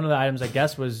 So one of the items, I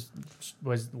guess, was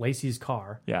Lacey's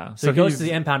car. Yeah. So he goes to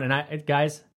the impound, and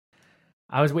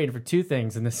I was waiting for 2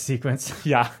 things in this sequence.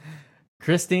 Yeah.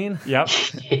 Christine. Yep.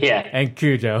 Yeah. And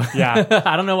Cujo. Yeah.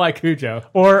 I don't know why Cujo.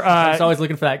 Or I was always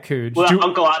looking for that Cujo. Well,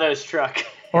 Uncle Otto's truck.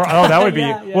 Or that would be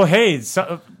Yeah. Well, hey,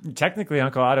 technically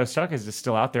Uncle Otto's truck is just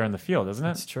still out there in the field, isn't it?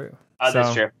 That's true.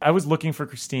 That's true. I was looking for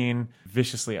Christine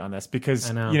viciously on this because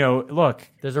I know. Look,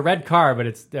 there's a red car, but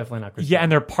it's definitely not Christine. Yeah,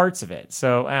 and there are parts of it.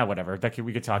 So whatever.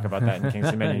 We could talk about that in King's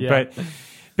Dominion. Yeah. But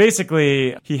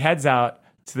basically, he heads out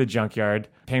to the junkyard.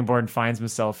 Pangborn finds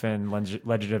himself in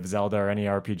Legend of Zelda or any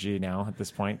RPG now at this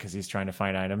point because he's trying to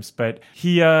find items. But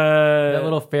he that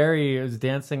little fairy is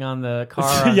dancing on the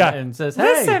car and says,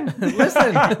 "Hey,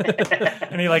 listen!"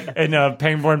 And he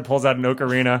Pangborn pulls out an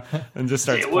ocarina and just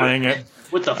starts playing it.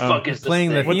 What the fuck is this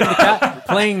playing thing?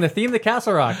 playing the theme to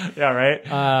Castle Rock? Yeah, right.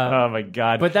 Oh my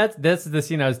god! But that's the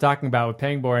scene I was talking about with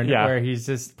Pangborn, where he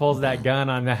just pulls that gun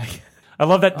on that. I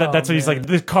love that. That's what he's like.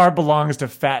 This car belongs to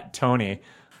Fat Tony.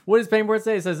 What does Pangborn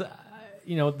say? He says,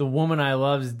 the woman I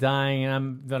love is dying, and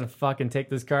I'm gonna fucking take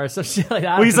this car. So she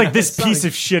he's like, this piece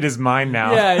of shit is mine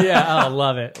now. Yeah. Oh,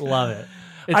 love it.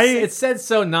 It's said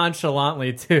so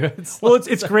nonchalantly too.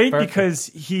 It's great perfect. Because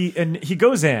he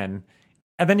goes in,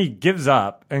 and then he gives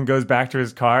up and goes back to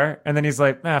his car, and then he's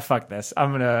like, fuck this.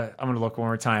 I'm gonna look one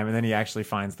more time, and then he actually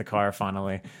finds the car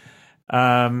finally.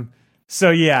 So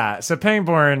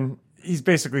Pangborn. He's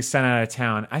basically sent out of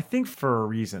town, I think for a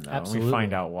reason, though. Absolutely. We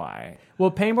find out why.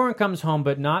 Well, Pangborn comes home,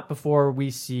 but not before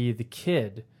we see the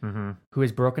kid who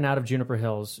is broken out of Juniper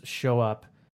Hills show up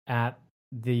at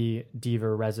the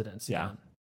Deaver residence. Yeah.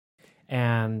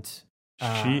 And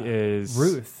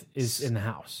Ruth is in the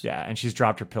house. Yeah, and she's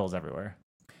dropped her pills everywhere.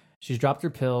 She's dropped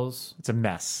her pills. It's a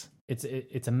mess.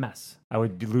 It's a mess. I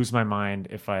would lose my mind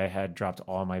if I had dropped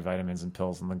all my vitamins and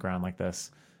pills on the ground like this.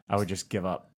 I would just give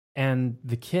up. And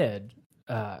the kid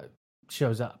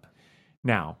shows up.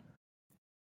 Now,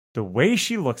 the way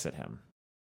she looks at him,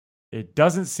 it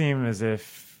doesn't seem as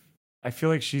if... I feel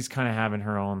like she's kind of having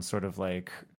her own sort of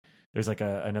there's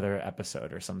another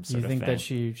episode or some sort of thing. You think that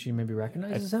she maybe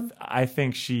recognizes him? I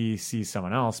think she sees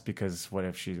someone else because what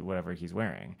if whatever he's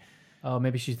wearing? Oh,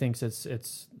 maybe she thinks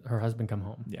it's her husband come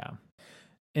home. Yeah.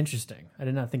 Interesting. I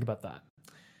did not think about that.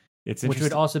 It's which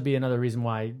would also be another reason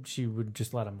why she would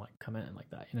just let him come in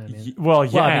like that. You know what I mean? Well,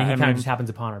 yeah. He kind of just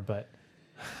happens upon her, but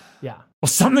Yeah. Well,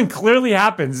 something clearly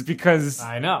happens because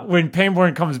I know. when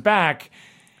Pangborn comes back,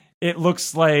 it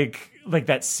looks like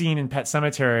that scene in Pet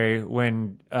Sematary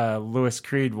when Louis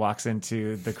Creed walks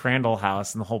into the Crandall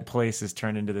house and the whole place is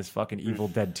turned into this fucking Evil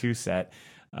Dead 2 set.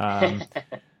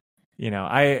 You know,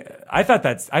 I thought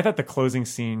the closing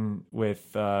scene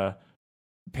with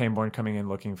Pangborn coming in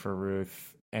looking for Ruth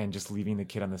and just leaving the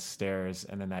kid on the stairs,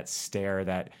 and then that stare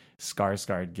that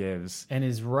Skarsgård gives, and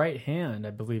his right hand,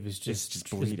 I believe, is just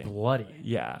bleeding, bloody.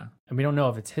 Yeah, and we don't know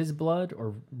if it's his blood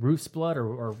or Ruth's blood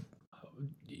or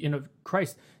you know,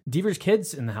 Christ, Deaver's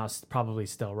kid's in the house probably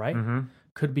still, right? Mm-hmm.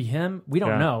 Could be him. We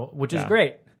don't know, which is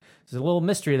great. There's a little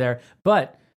mystery there,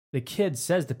 but the kid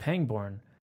says to Pangborn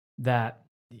that,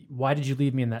 "Why did you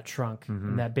leave me in that trunk?"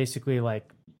 And that basically, like,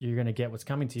 you're going to get what's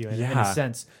coming to you in a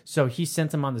sense. So he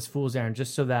sent him on this fool's errand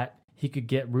just so that he could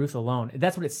get Ruth alone.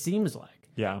 That's what it seems like.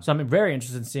 Yeah. So I'm very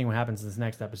interested in seeing what happens in this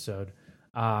next episode.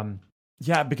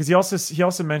 Yeah, because he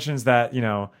also mentions that, you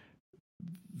know,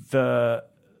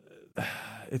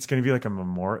 it's going to be like a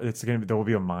memorial. There will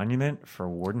be a monument for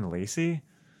Warden Lacey.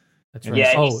 That's right.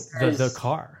 Yeah, the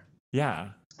car. Yeah.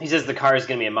 He says the car is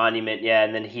going to be a monument. Yeah,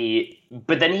 and then he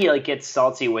like gets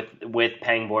salty with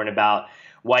Pangborn about,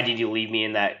 why did you leave me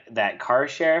in that car,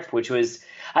 Sheriff? Which was,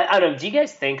 I don't know. Do you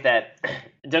guys think that?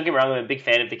 Don't get me wrong, I'm a big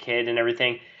fan of the kid and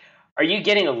everything. Are you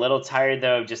getting a little tired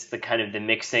though of just the kind of the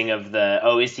mixing of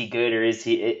is he good or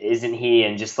isn't he,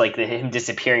 and just like him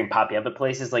disappearing, popping up at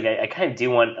places? Like I kind of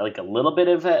do want like a little bit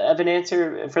of an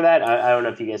answer for that. I don't know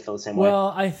if you guys feel the same way.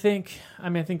 Well, I think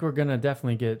we're gonna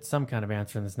definitely get some kind of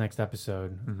answer in this next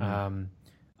episode. Mm-hmm.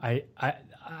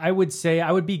 I would say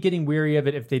I would be getting weary of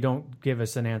it if they don't give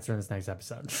us an answer in this next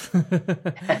episode.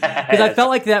 Because I felt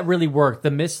like that really worked.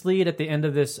 The mislead at the end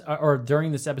of this or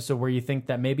during this episode where you think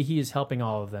that maybe he is helping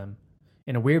all of them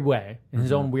in a weird way, in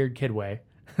his own weird kid way.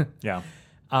 Yeah.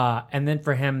 And then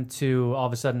for him to all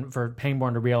of a sudden, for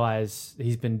Pangborn to realize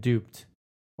he's been duped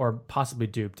or possibly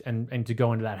duped and to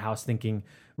go into that house thinking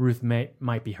Ruth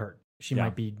might be hurt. She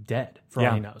might be dead for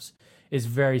all he knows, is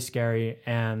very scary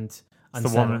and the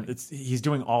woman. He's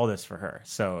doing all this for her,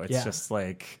 so it's just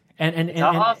like and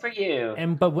all for you.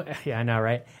 I know,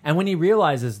 right? And when he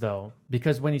realizes though,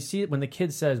 because when the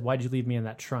kid says, "Why did you leave me in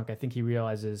that trunk?" I think he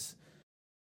realizes,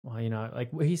 well, you know, like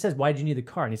he says, "Why did you need the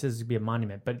car?" And he says it'd be a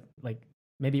monument, but like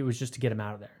maybe it was just to get him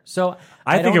out of there. So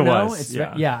I think don't it know. was.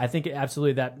 I think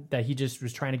absolutely that he just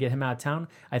was trying to get him out of town.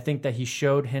 I think that he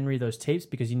showed Henry those tapes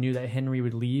because he knew that Henry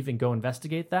would leave and go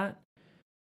investigate that.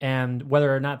 And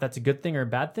whether or not that's a good thing or a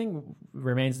bad thing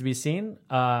remains to be seen,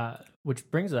 which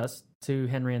brings us to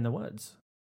Henry in the Woods.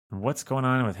 What's going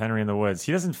on with Henry in the Woods?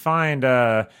 He doesn't find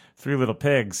three little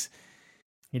pigs.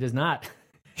 He does not.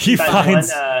 He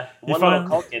finds one little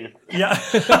Culkin. Yeah.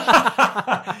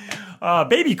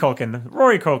 Baby Culkin,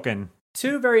 Rory Culkin.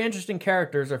 Two very interesting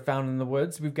characters are found in the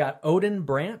woods. We've got Odin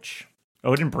Branch.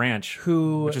 Which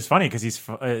is funny because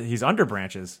he's under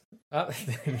branches.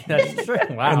 That's true.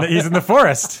 Wow. And he's in the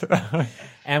forest.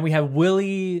 And we have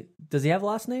Willie. Does he have a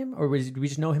last name, or do we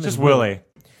just know him just as Willie?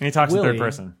 And he talks in third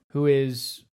person. Who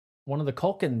is one of the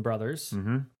Culkin brothers.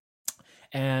 Mm-hmm.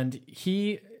 And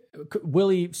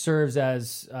Willie serves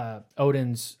as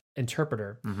Odin's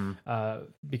interpreter,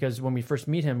 because when we first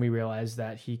meet him, we realize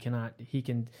that he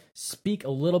can speak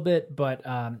a little bit, but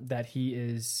that he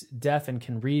is deaf and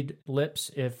can read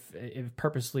lips if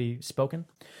purposely spoken.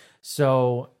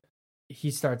 So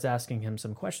he starts asking him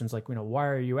some questions like, you know, why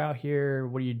are you out here?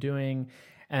 What are you doing?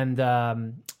 And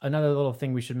another little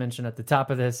thing we should mention at the top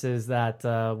of this is that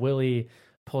Willie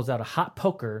pulls out a hot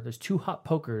poker. There's two hot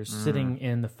pokers sitting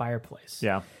in the fireplace.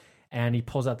 Yeah. And he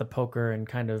pulls out the poker and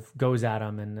kind of goes at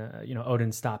him, and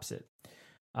Odin stops it.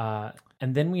 And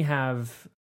then we have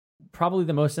probably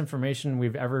the most information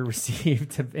we've ever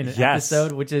received in an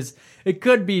episode, which is, it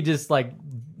could be just like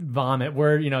vomit,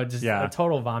 a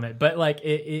total vomit. But like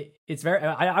it's very,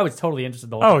 I was totally interested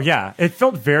the whole time. Oh yeah, it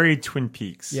felt very Twin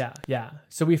Peaks. Yeah.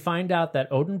 So we find out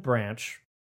that Odin Branch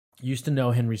used to know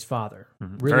Henry's father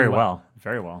really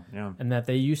very well, yeah. And that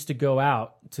they used to go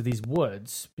out to these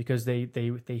woods because they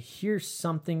hear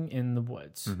something in the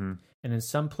woods. Mm-hmm. And in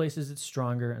some places it's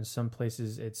stronger, and some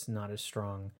places it's not as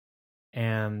strong.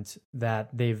 And that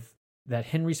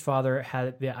Henry's father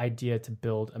had the idea to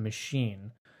build a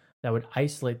machine that would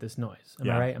isolate this noise. Am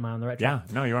I right? Am I on the right track?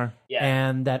 Yeah, no, you are. Yeah.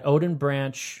 And that Odin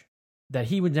Branch, that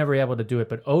he would never be able to do it,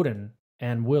 but Odin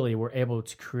and Willie were able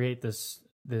to create this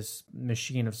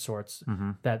machine of sorts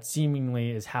that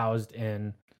seemingly is housed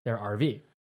in their RV.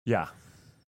 Yeah.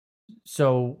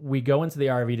 So we go into the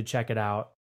RV to check it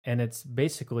out, and it's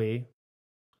basically,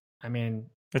 I mean,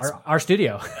 Our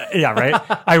studio. Yeah, right.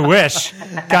 I wish.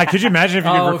 God, could you imagine if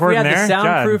you could record if we in had there? the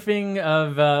God. soundproofing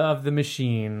of the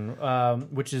machine,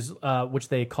 which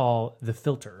they call the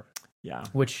filter. Yeah.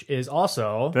 Which is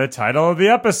also The title of the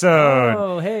episode.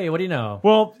 Oh, hey, what do you know?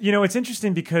 Well, it's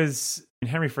interesting because when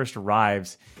Henry first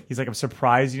arrives, he's like, I'm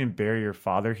surprised you didn't bury your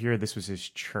father here. This was his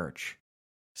church.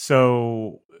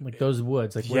 So, like those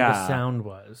woods, like where the sound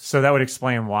was. So that would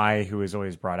explain why he was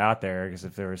always brought out there. Because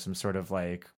if there was some sort of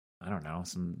like, I don't know,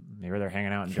 maybe they're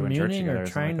hanging out and doing church together, or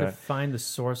trying to find the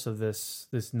source of this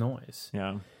noise.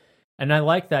 Yeah. And I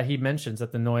like that he mentions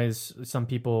that the noise, some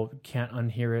people can't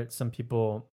unhear it. Some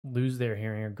people lose their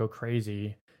hearing or go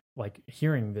crazy, like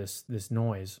hearing this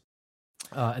noise.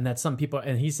 And that some people,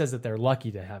 and he says that they're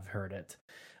lucky to have heard it.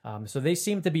 So they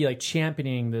seem to be like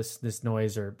championing this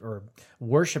noise or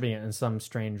worshiping it in some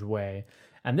strange way.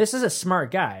 And this is a smart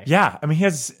guy. Yeah, I mean,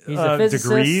 he's a physicist,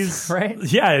 degrees, right?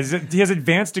 Yeah, he has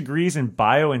advanced degrees in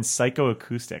bio and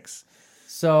psychoacoustics.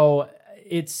 So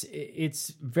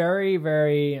it's very,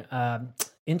 very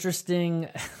interesting.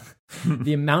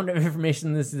 The amount of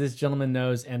information this gentleman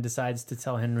knows and decides to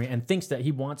tell Henry and thinks that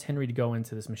he wants Henry to go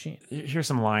into this machine. Here's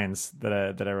some lines that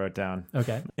I wrote down.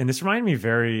 Okay. And this reminded me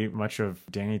very much of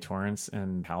Danny Torrance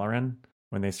and Halloran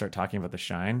when they start talking about The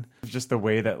Shine. Just the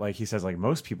way that like he says like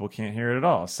most people can't hear it at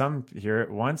all. Some hear it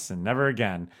once and never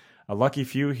again. A lucky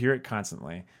few hear it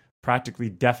constantly, practically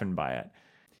deafened by it.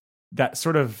 That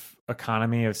sort of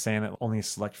economy of saying that only a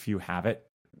select few have it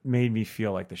made me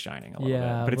feel like The Shining a little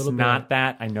bit. But it's not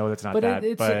that. I know that's not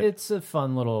that. But it's a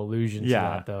fun little allusion to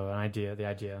that, though, the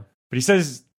idea. But he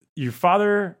says, your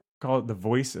father called it the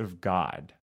voice of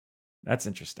God. That's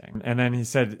interesting. And then he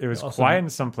said it was quiet in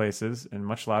some places and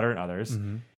much louder in others.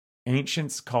 Mm-hmm.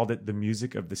 Ancients called it the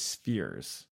music of the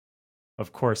spheres.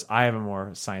 Of course, I have a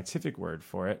more scientific word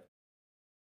for it.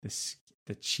 The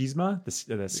schisma? The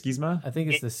schisma? I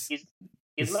think it's the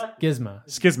schisma?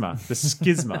 Schisma. The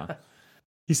schisma.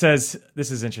 He says, this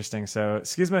is interesting. So,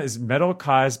 schisma is metal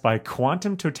caused by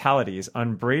quantum totalities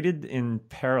unbraided in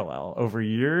parallel over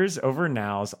years, over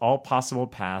nows, all possible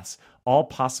paths, all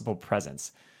possible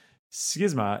presents.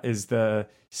 Schisma is the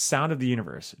sound of the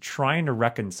universe, trying to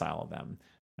reconcile them.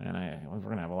 And we're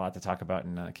going to have a lot to talk about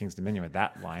in King's Dominion with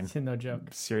that line. No joke.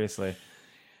 Seriously.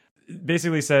 It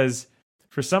basically says,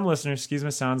 for some listeners,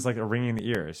 schisma sounds like a ringing in the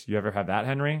ears. You ever have that,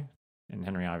 Henry? And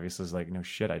Henry obviously is like, no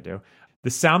shit, I do. The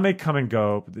sound may come and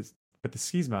go, but the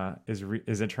schisma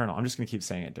is eternal. I'm just going to keep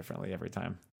saying it differently every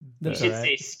time. You should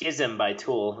say Schism by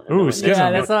Tool. Ooh, Schism. Yeah,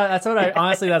 that's what I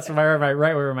honestly, that's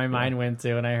right where my mind went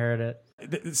to when I heard it.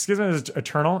 The schism is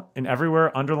eternal and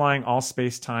everywhere, underlying all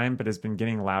space-time, but has been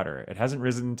getting louder. It hasn't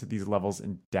risen to these levels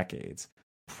in decades.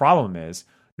 Problem is,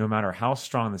 no matter how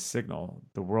strong the signal,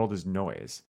 the world is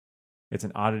noise. It's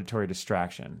an auditory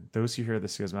distraction. Those who hear the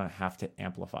schisma have to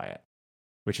amplify it,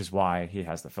 which is why he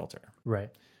has the filter. Right.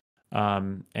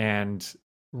 And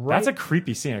that's a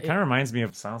creepy scene. It kind of reminds me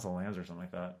of Silence of the Lambs or something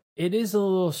like that. It is a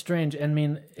little strange. I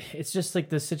mean, it's just like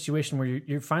this situation where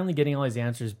you're finally getting all these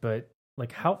answers, but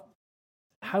like how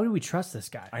do we trust this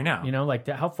guy? I know. Like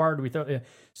how far do we throw?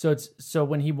 So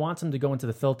when he wants him to go into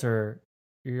the filter,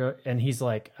 and he's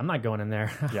like, I'm not going in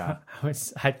there. Yeah.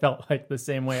 I felt like the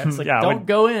same way. I was like, Yeah, don't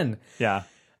go in. Yeah.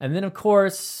 And then of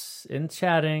course, in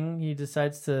chatting, he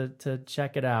decides to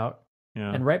check it out.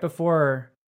 Yeah. And right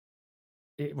before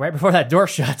that door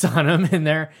shuts on him in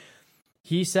there,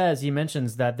 he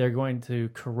mentions that they're going to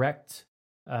correct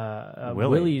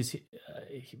Willie's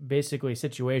basically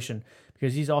situation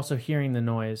because he's also hearing the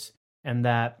noise, and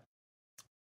that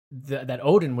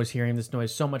Odin was hearing this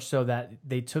noise so much so that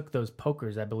they took those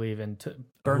pokers, I believe, and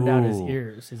burned out his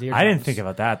ears. I didn't think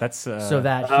about that. That's so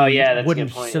that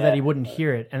he wouldn't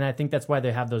hear it, and I think that's why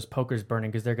they have those pokers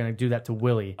burning, because they're going to do that to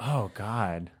Willie. Oh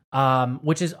God.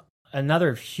 Which is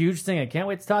another huge thing I can't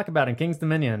wait to talk about in King's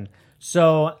Dominion.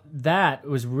 So that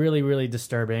was really, really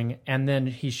disturbing. And then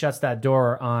he shuts that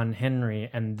door on Henry,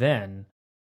 and then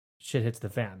shit hits the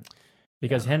fan.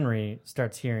 Because Henry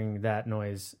starts hearing that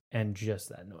noise and just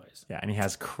that noise. Yeah, and he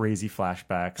has crazy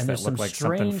flashbacks and that look like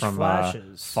something from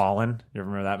Fallen. You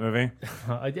remember that movie?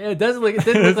 It didn't look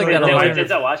like that.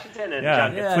 Denzel Washington and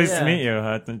John. Pleased to meet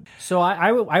you. So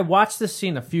I watched this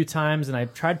scene a few times, and I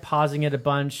tried pausing it a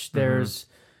bunch. There's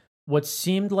what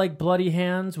seemed like bloody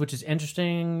hands, which is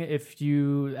interesting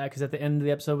because at the end of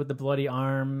the episode with the bloody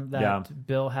arm that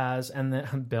Bill has, and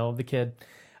then Billy the Kid.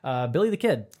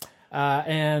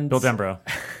 And Bill Denbrough.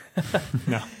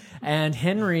 No. And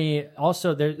Henry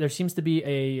also, there seems to be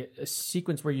a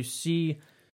sequence where you see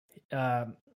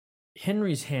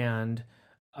Henry's hand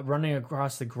running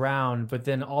across the ground, but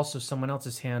then also someone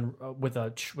else's hand with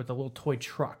a little toy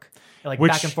truck, like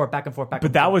back and forth.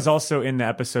 But that was also in the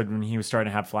episode when he was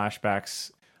starting to have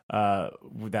flashbacks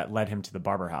that led him to the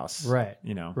barber house. Right.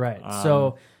 Right.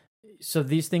 So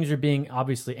these things are being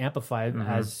obviously amplified,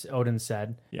 as Odin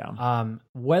said. Yeah.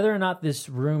 Whether or not this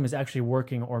room is actually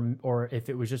working, or if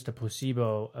it was just a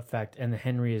placebo effect, and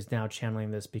Henry is now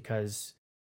channeling this because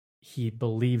he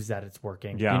believes that it's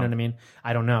working. Yeah. You know what I mean?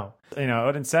 I don't know.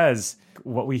 Odin says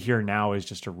what we hear now is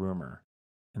just a rumor,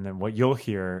 and then what you'll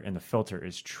hear in the filter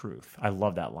is truth. I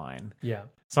love that line. Yeah.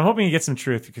 So I'm hoping you get some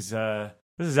truth, because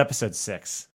this is episode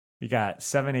 6. We got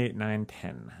 7, 8, 9,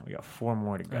 10. We got 4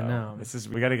 more to go. I know.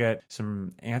 We got to get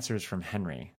some answers from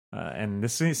Henry. And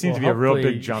this seems to be a real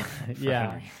big jump for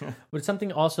Henry. But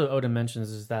something also Odin mentions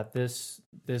is that this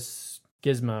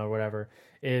gizmo or whatever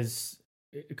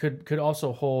could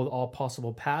also hold all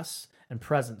possible pasts and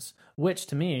presents, which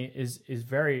to me is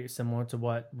very similar to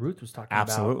what Ruth was talking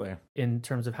about in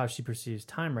terms of how she perceives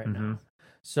time right now.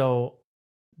 So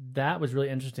that was really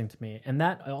interesting to me. And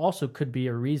that also could be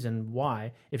a reason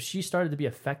why, if she started to be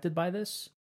affected by this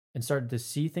and started to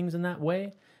see things in that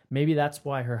way, maybe that's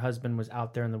why her husband was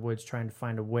out there in the woods trying to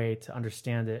find a way to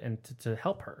understand it and to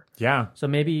help her. Yeah. So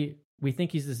maybe we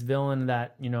think he's this villain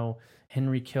that,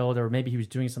 Henry killed, or maybe he was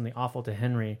doing something awful to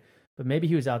Henry, but maybe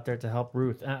he was out there to help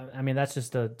Ruth. I mean, that's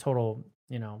just a total,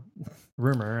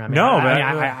 rumor. It's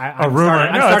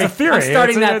a theory. I'm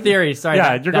starting that theory. Sorry.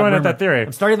 Yeah, you're going at that theory.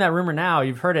 I'm starting that rumor now.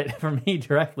 You've heard it from me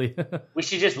directly. We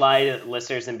should just lie to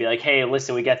listeners and be like, hey,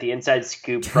 listen, we got the inside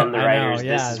scoop from the writers.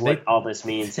 This is what all this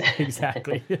means.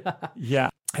 Exactly. Yeah.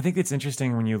 I think it's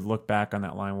interesting when you look back on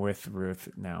that line with Ruth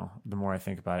now, the more I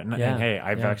think about it. And hey,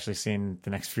 I've actually seen the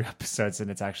next few episodes, and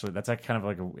that's kind of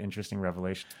like an interesting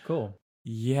revelation. Cool.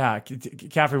 Yeah.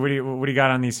 Caffrey, what do you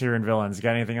got on these hero and villains? You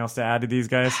got anything else to add to these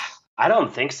guys? I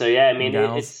don't think so. Yeah. I mean,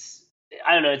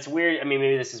 I don't know. It's weird. I mean,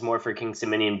 maybe this is more for King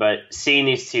Dominion, but seeing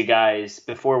these two guys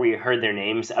before we heard their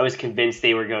names, I was convinced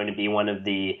they were going to be one of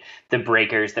the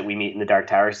breakers that we meet in the Dark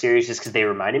Tower series, just because they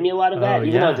reminded me a lot of that.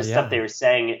 Even though the stuff they were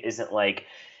saying isn't like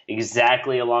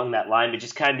exactly along that line, but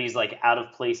just kind of these like out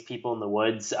of place people in the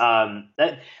woods. I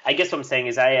guess what I'm saying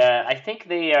is I think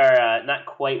they are not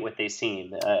quite what they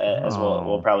seem, as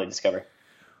we'll probably discover.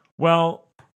 Well,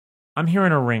 I'm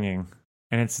hearing a ringing,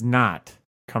 and it's not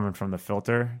coming from the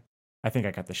filter. I think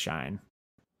I got the shine,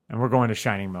 and we're going to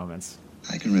shining moments.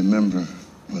 I can remember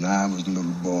when I was a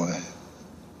little boy,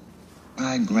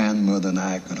 my grandmother and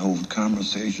I could hold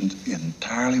conversations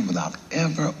entirely without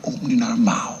ever opening our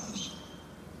mouths.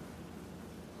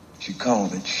 She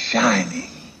called it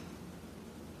shining.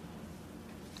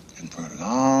 And for a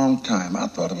long time, I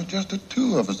thought it was just the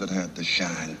two of us that had the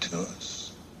shine to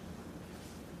us.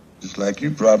 Just like you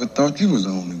probably thought you was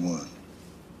the only one.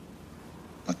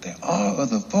 But there are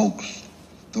other folks,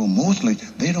 though mostly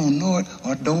they don't know it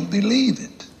or don't believe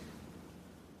it.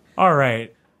 All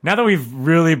right. Now that we've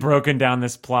really broken down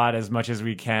this plot as much as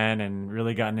we can and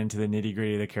really gotten into the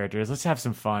nitty-gritty of the characters, let's have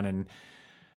some fun and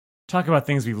talk about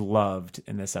things we loved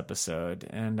in this episode.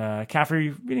 And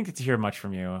Caffrey, we didn't get to hear much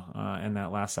from you in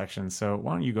that last section, so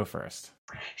why don't you go first?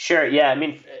 Sure. Yeah. I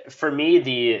mean, for me,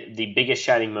 the biggest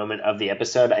shining moment of the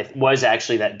episode was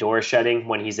actually that door shutting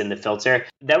when he's in the filter.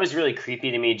 That was really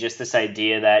creepy to me. Just this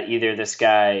idea that either this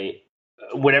guy,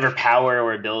 whatever power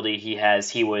or ability he has,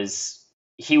 he was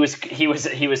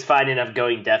fine enough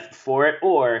going deaf for it,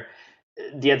 or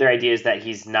the other idea is that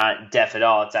he's not deaf at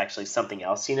all. It's actually something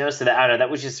else, So that, I don't know, that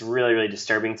was just really, really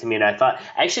disturbing to me. And I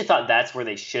actually thought that's where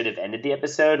they should have ended the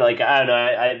episode. Like, I don't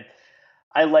know.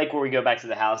 I like where we go back to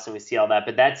the house and we see all that,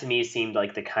 but that to me seemed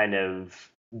like the kind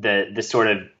of the sort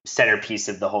of centerpiece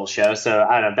of the whole show. So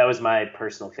I don't know. That was my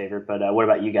personal favorite, but what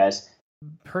about you guys?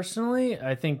 Personally,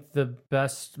 I think the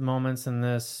best moments in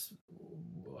this,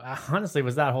 honestly,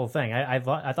 was that whole thing. I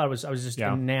thought I was just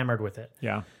enamored with it.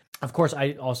 Yeah. Of course,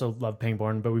 I also love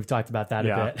Pangborn, but we've talked about that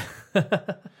a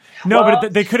bit.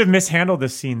 But they could have mishandled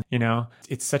this scene,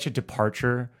 It's such a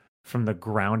departure from the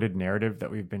grounded narrative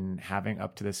that we've been having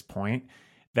up to this point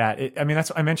that that's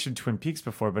what I mentioned Twin Peaks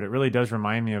before, but it really does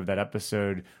remind me of that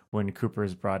episode when Cooper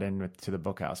is brought in to the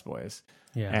Bookhouse Boys.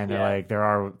 Yeah. And there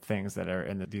are things that are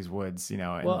in these woods, And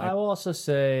well, I will also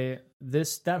say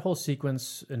that whole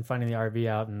sequence in finding the RV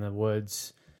out in the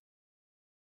woods,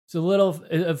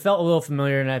 it felt a little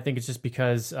familiar, and I think it's just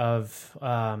because of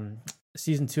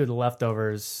season 2 of The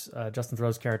Leftovers. Justin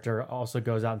Theroux's character also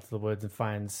goes out into the woods and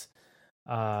finds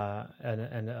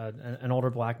an older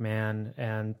black man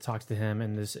and talks to him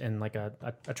in like a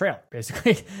trail,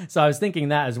 basically. So I was thinking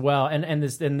that as well, and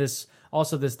this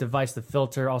also this device, the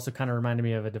filter, also kind of reminded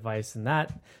me of a device in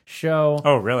that show.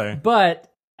 Oh, really?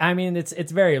 But I mean,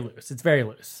 it's very loose. It's very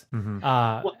loose.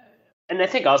 Well, and I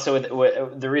think also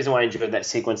with the reason why I enjoyed that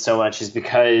sequence so much is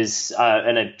because,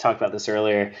 and I talked about this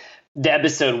earlier, the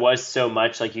episode was so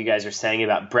much like you guys are saying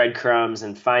about breadcrumbs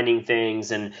and finding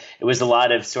things, and it was a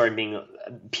lot of sort of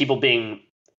people being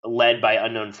led by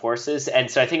unknown forces. And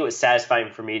so I think it was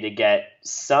satisfying for me to get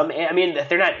some, I mean,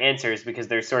 they're not answers because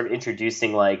they're sort of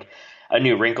introducing like a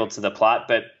new wrinkle to the plot,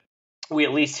 but we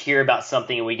at least hear about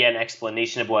something and we get an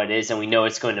explanation of what it is, and we know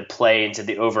it's going to play into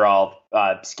the overall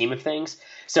scheme of things.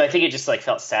 So I think it just like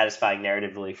felt satisfying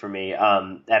narratively for me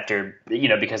after,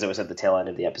 because it was at the tail end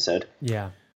of the episode.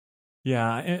 Yeah.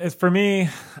 Yeah. It's for me,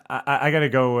 I got to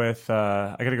go with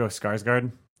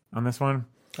Skarsgård on this one.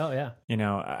 Oh yeah.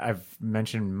 I've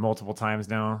mentioned multiple times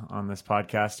now on this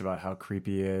podcast about how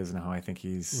creepy he is and how I think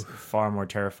he's far more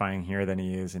terrifying here than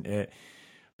he is in it.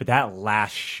 But that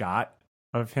last shot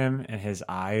of him and his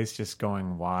eyes just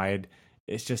going wide,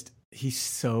 he's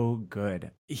so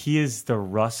good. He is the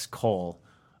Russ Cole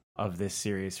of this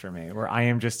series for me, where I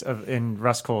am just, and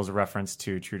Russ Cole is a reference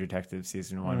to True Detective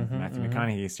season 1, Matthew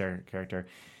McConaughey's character,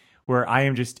 where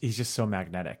he's just so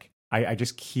magnetic. I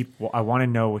want to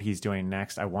know what he's doing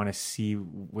next. I want to see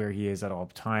where he is at all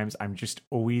times. I'm just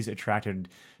always attracted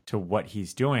to what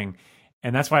he's doing.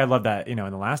 And that's why I love that, in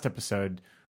the last episode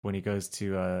when he goes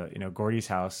to, Gordy's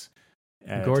house.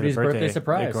 Gordy's birthday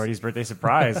surprise. Gordy's birthday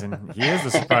surprise. And he is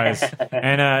the surprise.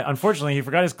 And unfortunately, he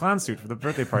forgot his clown suit for the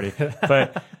birthday party.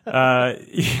 But,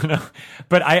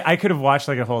 but I could have watched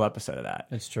like a whole episode of that.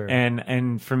 That's true.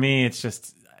 And for me, it's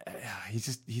just, he's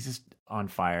just on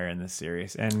fire in this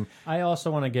series. And I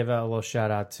also want to give a little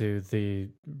shout out to the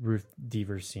Ruth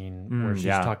Deaver scene where she's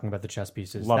talking about the chess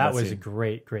pieces. That was scene. A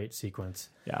great sequence.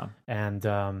 Yeah.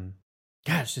 And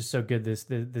it's just so good.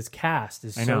 This cast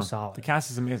is so solid. The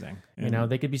cast is amazing.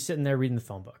 They could be sitting there reading the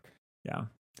phone book. Yeah.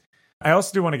 I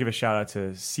also do want to give a shout out to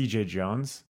CJ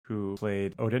Jones, who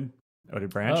played Odin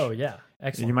Branch. Oh yeah.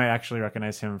 Excellent. You might actually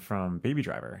recognize him from Baby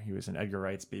Driver. He was in Edgar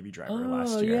Wright's Baby Driver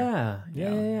last year.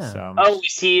 Yeah. So,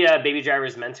 is he Baby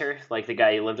Driver's mentor, like the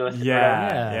guy he lived with?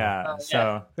 Yeah.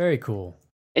 So very cool.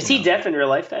 Is he deaf in real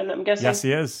life then, I'm guessing? Yes,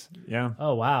 he is. Yeah.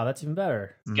 Oh wow, that's even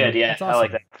better. Good, yeah. That's awesome. I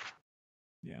like that.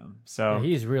 Yeah. So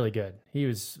he's really good. He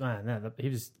was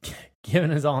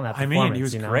giving his all in that performance. I mean, he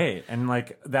was great. And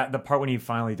like the part when he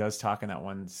finally does talk in that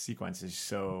one sequence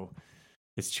is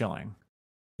it's chilling.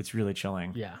 It's really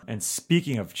chilling. Yeah. And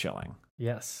speaking of chilling.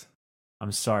 Yes.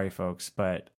 I'm sorry, folks,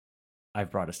 but I've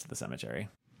brought us to the cemetery.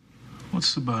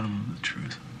 What's the bottom of the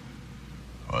truth?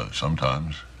 Well,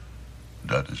 sometimes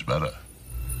that is better.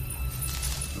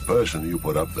 The person you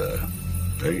put up there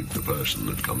ain't the person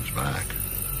that comes back.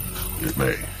 It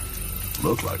may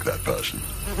look like that person,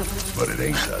 but it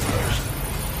ain't that person.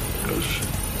 Because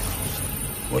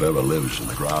whatever lives in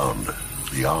the ground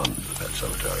beyond that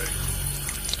cemetery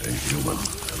ain't human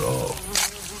at all.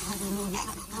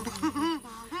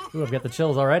 Ooh, I've got the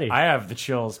chills already. I have the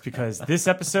chills because this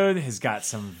episode has got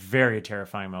some very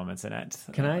terrifying moments in it.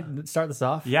 Can I start this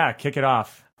off? Yeah, kick it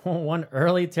off. One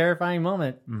early terrifying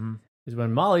moment is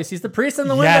when Molly sees the priest in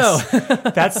the window.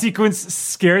 That sequence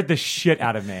scared the shit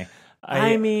out of me.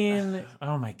 I mean,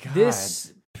 oh my God.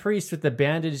 This priest with the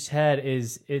bandaged head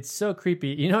it's so creepy.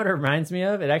 You know what it reminds me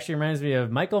of? It actually reminds me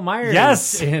of Michael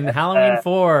Myers in Halloween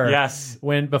 4. Yes.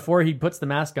 When before he puts the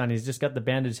mask on, he's just got the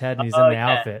bandaged head and he's in the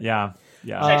outfit. Yeah.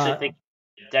 I actually think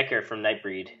Decker from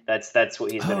Nightbreed. That's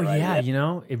what he's been reminded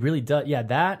of. It really does. Yeah,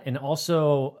 that, and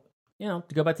also, to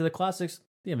go back to the classics,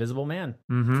 The Invisible Man.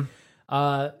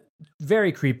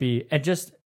 Very creepy. And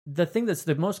just the thing that's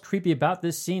the most creepy about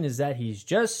this scene is that he's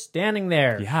just standing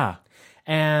there. Yeah.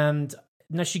 And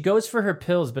now she goes for her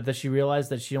pills, but does she realize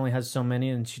that she only has so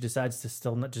many and she decides to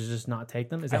just not take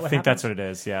them? Is that what happens? I think that's what it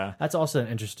is, yeah. That's also an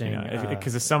interesting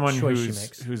because as someone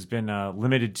who's been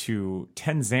limited to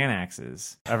 10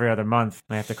 Xanaxes every other month,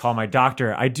 and I have to call my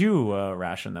doctor, I do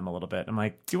ration them a little bit. I'm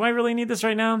like, do I really need this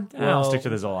right now? I'll stick to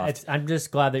the Zoloft. I'm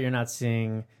just glad that you're not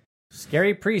seeing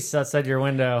scary priests outside your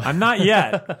window. I'm not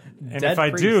yet. And if I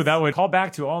do, that would call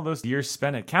back to all those years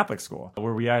spent at Catholic school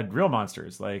where we had real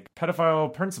monsters like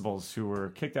pedophile principals who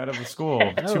were kicked out of the school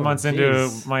 2 months into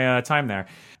my time there.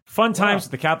 Fun times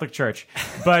with the Catholic Church.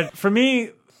 But for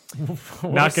me,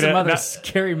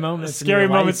 scary moments. Scary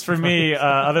moments for me,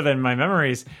 other than my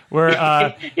memories, were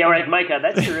yeah, right, Micah.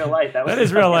 That's real life. That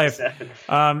is real life.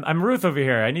 I'm Ruth over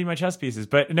here. I need my chess pieces,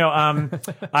 but no.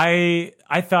 I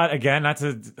thought again, not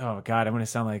to. Oh God, I'm going to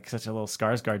sound like such a little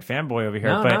Skarsgård fanboy over here.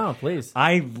 No, please.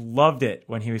 I loved it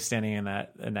when he was standing in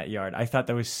that yard. I thought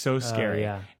that was so scary,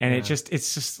 and it's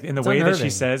just in the way that she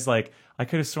says like, I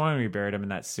could have sworn we buried him in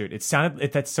that suit. That's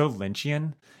so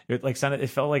Lynchian. It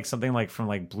felt like something like from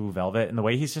like Blue Velvet, and the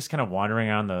way he's just kind of wandering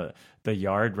around the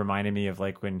yard reminded me of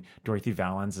like when Dorothy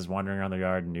Valens is wandering around the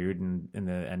yard nude in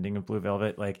the ending of Blue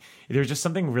Velvet. Like there's just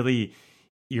something really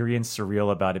eerie and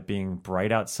surreal about it being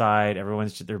bright outside.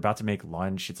 They're about to make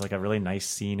lunch. It's like a really nice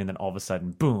scene, and then all of a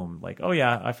sudden, boom! Like, oh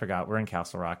yeah, I forgot we're in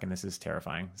Castle Rock, and this is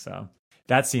terrifying. So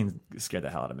that scene scared the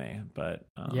hell out of me. But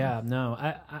yeah, no,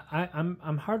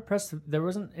 I'm hard pressed. There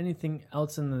wasn't anything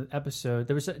else in the episode.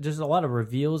 There was just a lot of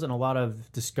reveals and a lot of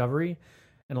discovery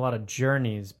and a lot of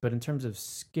journeys. But in terms of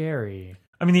scary,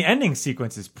 I mean, the ending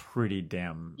sequence is pretty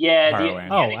damn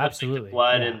harrowing. Absolutely, the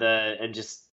blood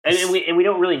and we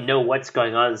don't really know what's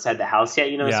going on inside the house yet.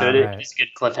 So it's a good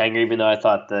cliffhanger. Even though I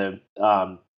thought the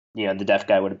deaf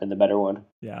guy would have been the better one.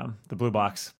 Yeah, the blue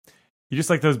box. You just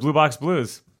like those blue box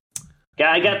blues.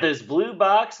 I got those blue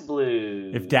box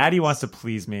blues. If Daddy wants to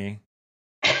please me,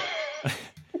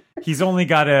 he's only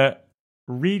got to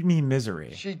read me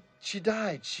misery. She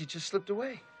died. She just slipped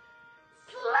away.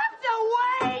 Slipped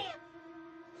away?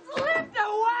 Slipped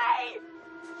away?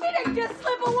 She didn't just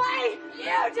slip away.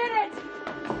 You did it.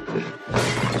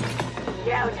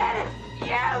 You did it.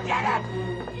 You did it.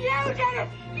 You did it.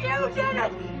 You did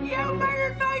it. You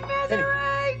murdered my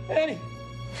misery. Annie.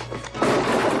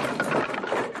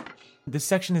 This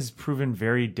section has proven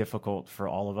very difficult for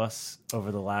all of us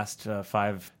over the last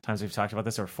 5 times we've talked about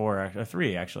this, or 4 or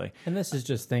 3 actually. And this is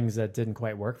just things that didn't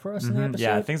quite work for us in the episode.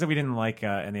 Yeah, things that we didn't like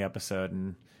in the episode.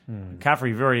 And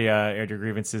Caffrey, you've already aired your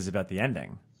grievances about the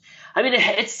ending. I mean,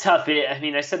 it's tough.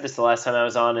 I said this the last time I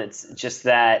was on. It's just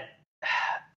that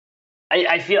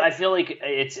I feel like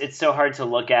it's so hard to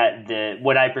look at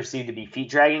what I perceive to be feet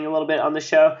dragging a little bit on the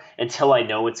show until I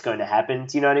know what's going to happen.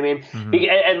 Do you know what I mean? Mm-hmm.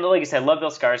 And like I said, I love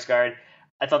Bill Skarsgård.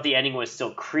 I thought the ending was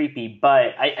still creepy,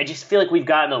 but I just feel like we've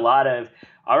gotten a lot of,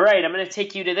 all right, I'm going to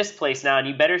take you to this place now, and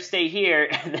you better stay here.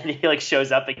 And then he like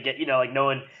shows up and no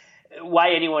one,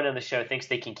 why anyone on the show thinks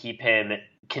they can keep him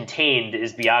contained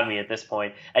is beyond me at this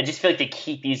point. I just feel like they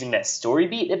keep using that story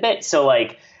beat a bit. So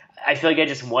like, I feel like I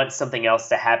just want something else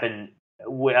to happen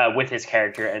with his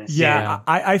character. And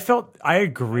I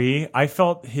agree. I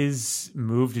felt his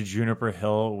move to Juniper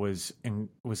Hill was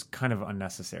kind of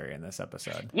unnecessary in this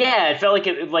episode. Yeah, it felt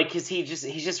like cause he's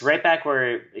just right back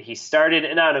where he started.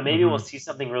 And I don't know, maybe we'll see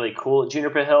something really cool at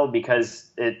Juniper Hill because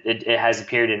it has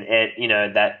appeared in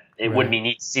it, that it would be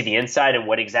neat to see the inside and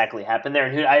what exactly happened there.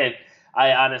 And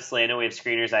I honestly, I know we have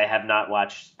screeners. I have not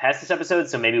watched past this episode,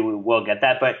 so maybe we will get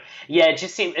that. But yeah,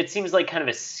 it seems like kind of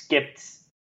a skipped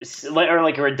or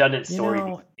like a redundant story.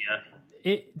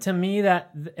 To me,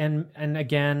 that and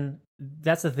again,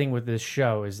 that's the thing with this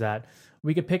show is that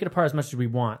we could pick it apart as much as we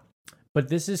want, but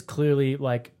this is clearly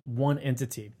like one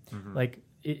entity. Mm-hmm. Like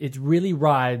it really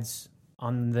rides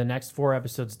on the next 4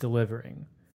 episodes delivering.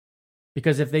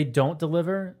 Because if they don't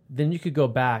deliver, then you could go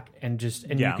back and you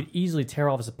could easily tear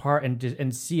all this apart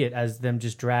and see it as them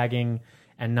just dragging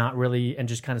and not really and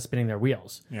just kind of spinning their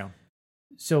wheels. Yeah.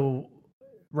 So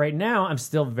right now, I'm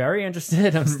still very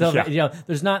interested. I'm still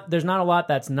there's not a lot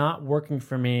that's not working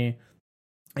for me,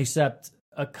 except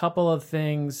a couple of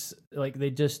things. Like they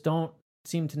just don't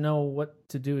seem to know what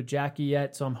to do with Jackie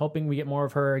yet. So I'm hoping we get more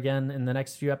of her again in the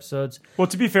next few episodes. Well,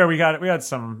 to be fair, we had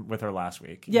some with her last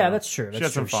week. Yeah, that's true. She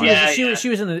had some fun. She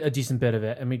was in a decent bit of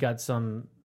it, and we got some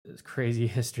crazy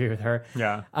history with her.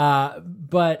 Yeah.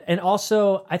 And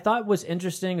also I thought was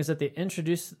interesting is that they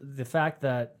introduced the fact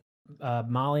that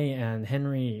Molly and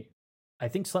Henry, I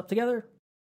think, slept together.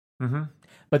 Mm-hmm.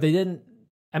 But they didn't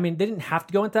have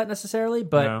to go into that necessarily,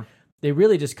 but they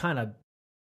really just kind of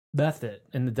left it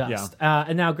in the dust. Yeah.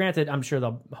 And now, granted, I'm sure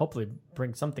they'll hopefully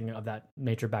bring something of that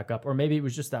nature back up, or maybe it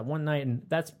was just that one night, and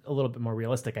that's a little bit more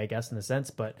realistic, I guess, in a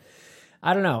sense, but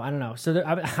I don't know. So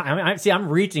I'm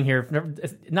reaching here.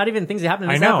 Not even things that happen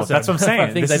in this episode. I know. That's what I'm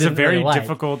saying. This is a very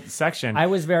difficult section. I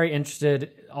was very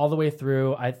interested all the way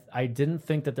through. I didn't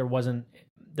think that there wasn't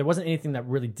anything that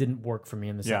really didn't work for me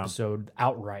in this episode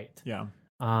outright. Yeah.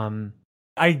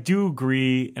 I do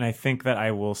agree, and I think that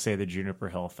I will say the Juniper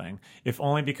Hill thing, if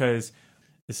only because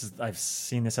I've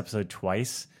seen this episode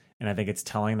twice, and I think it's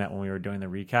telling that when we were doing the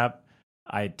recap,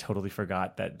 I totally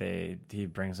forgot that he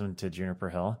brings them to Juniper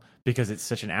Hill because it's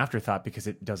such an afterthought because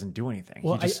it doesn't do anything.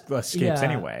 He just escapes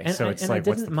anyway. And, so it's like,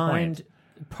 what's the point?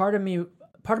 Part of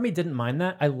me didn't mind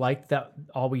that. I liked that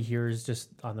all we hear is just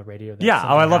on the radio.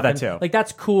 I love that too. Like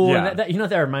that's cool. Yeah. And that what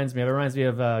that reminds me of? It reminds me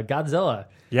of Godzilla.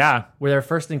 Yeah. Where their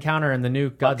first encounter in the new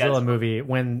Godzilla movie,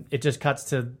 when it just cuts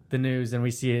to the news and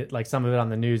we see it, like some of it on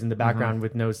the news in the background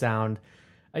with no sound.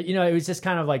 It was just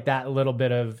kind of like that little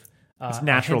bit of It's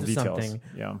natural a hint of details. something.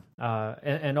 Yeah.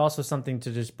 And also something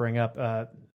to just bring up.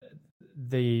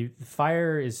 The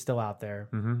fire is still out there.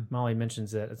 Mm-hmm. Molly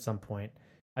mentions it at some point.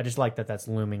 I just like that that's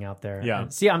looming out there. Yeah.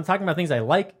 And see, I'm talking about things I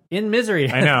like in Misery.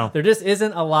 I know. There just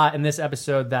isn't a lot in this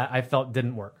episode that I felt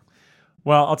didn't work.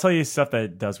 Well, I'll tell you stuff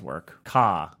that does work.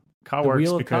 Ka The works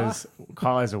wheel of because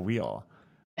Ka is a wheel.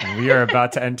 And we are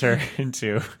about to enter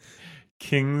into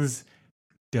King's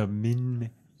Dominion.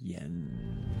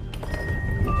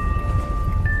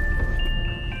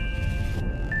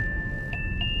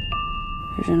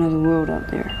 There's another world out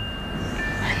there.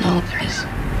 I know there is.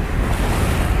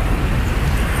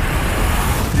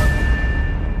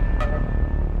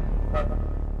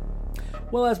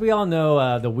 Well, as we all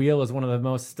know, the wheel is one of the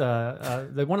most,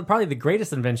 probably the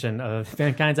greatest invention of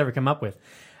mankind's ever come up with.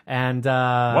 And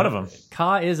one of them,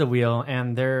 Ka is a wheel,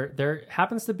 and there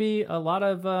happens to be a lot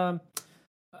of,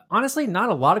 honestly, not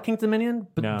a lot of King's Dominion,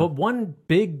 but one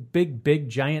big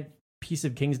giant piece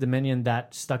of King's Dominion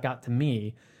that stuck out to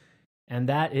me, and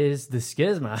that is the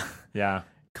Schisma. Yeah.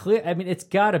 Clear. I mean, it's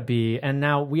got to be, and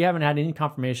now we haven't had any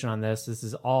confirmation on this. This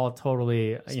is all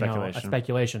totally, a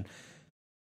speculation.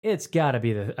 It's got to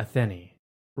be the Atheni,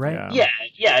 right? Yeah.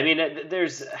 I mean,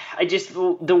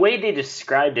 the way they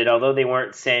described it, although they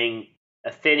weren't saying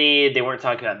Atheni, they weren't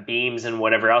talking about beams and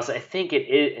whatever else. I think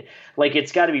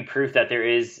it's got to be proof that there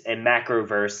is a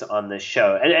macroverse on this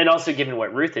show, and also given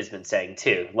what Ruth has been saying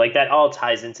too, like that all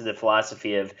ties into the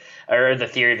philosophy or the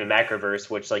theory of a macroverse,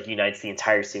 which like unites the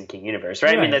entire Stephen King universe,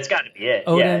 right? I mean, that's got to be it.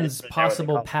 Odin's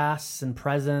possible pasts and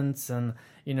presents, and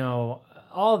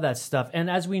all of that stuff. And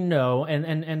as we know,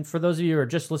 and for those of you who are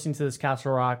just listening to this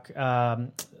Castle Rock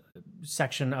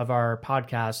section of our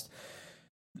podcast,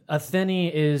 Atheni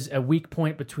is a weak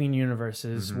point between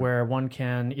universes where one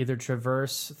can either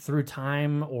traverse through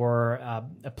time or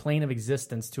a plane of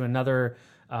existence to another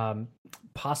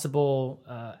possible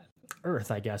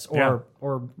Earth, I guess, or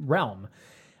realm.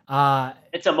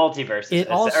 It's a multiverse. It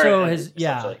also has,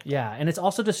 and it's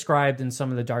also described in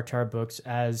some of the Dark Tower books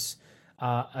as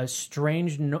a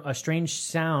strange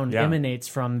sound emanates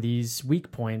from these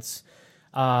weak points.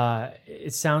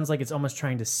 It sounds like it's almost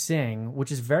trying to sing,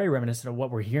 which is very reminiscent of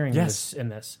what we're hearing in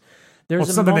this.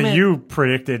 There's something that you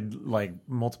predicted like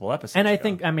multiple episodes and I ago.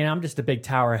 think, I'm just a big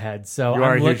tower head, so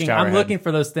I'm looking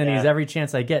for those thinnies every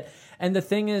chance I get. And the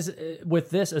thing is, with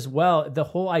this as well, the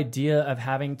whole idea of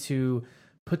having to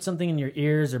put something in your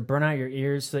ears or burn out your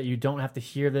ears so that you don't have to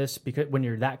hear this because when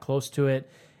you're that close to it.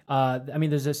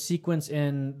 There's a sequence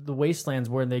in the Wastelands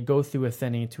where they go through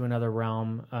Atheni to another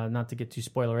realm. Not to get too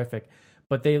spoilerific,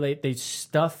 but they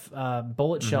stuff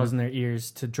bullet shells in their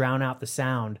ears to drown out the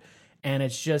sound, and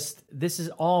this is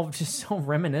all just so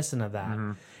reminiscent of that.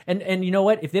 And you know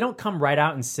what? If they don't come right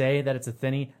out and say that it's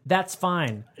Atheni, that's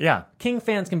fine. Yeah, King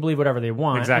fans can believe whatever they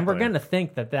want, exactly. And we're going to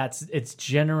think that it's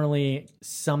generally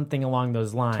something along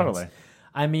those lines. Totally.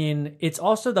 I mean, it's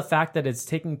also the fact that it's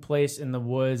taking place in the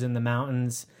woods and the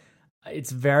mountains.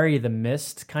 It's very The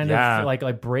Mist kind of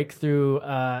like breakthrough.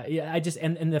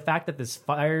 And the fact that this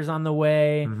fire's on the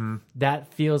way,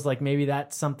 that feels like maybe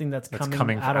that's something that's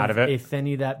coming out of it.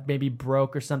 Atheni that maybe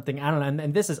broke or something. I don't know.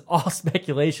 And this is all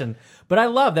speculation, but I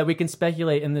love that we can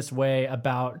speculate in this way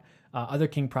about other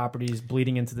King properties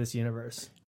bleeding into this universe.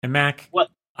 And Mac, what?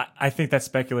 I think that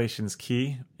speculation's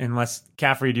key. Unless,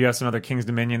 Caffrey, do you have some other King's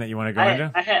Dominion that you want to go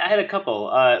into? I had a couple.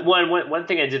 One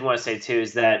thing I did want to say, too,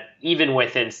 is that even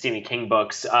within Stephen King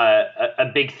books,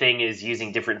 a big thing is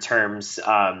using different terms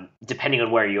depending on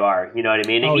where you are. You know what I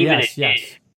mean? Oh, even yes.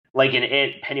 Like in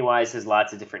It, Pennywise has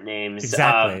lots of different names.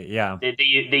 Exactly,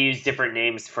 They use different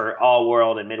names for all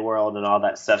world and midworld and all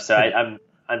that stuff. So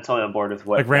I'm totally on board with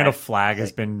what. Like Randall Flagg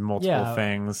has been multiple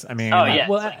things. I mean,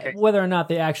 whether or not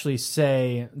they actually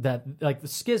say that, like the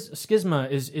schisma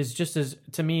is just as,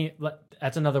 to me,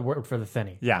 that's another word for the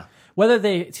Atheni. Yeah. Whether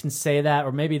they can say that,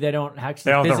 or maybe they don't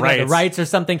actually have the rights or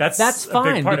something. That's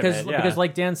fine because because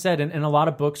like Dan said, in a lot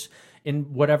of books,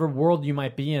 in whatever world you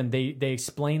might be in, they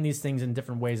explain these things in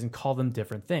different ways and call them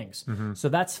different things. So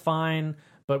that's fine.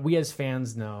 But we as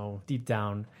fans know deep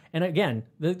down. And again,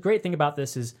 the great thing about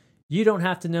this is, you don't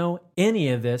have to know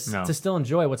any of this to still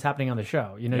enjoy what's happening on the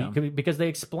show. Because they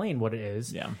explain what it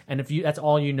is. Yeah. And if that's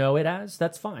all you know it as,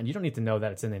 that's fine. You don't need to know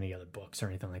that it's in any other books or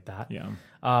anything like that.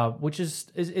 Yeah. Which is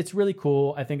it's really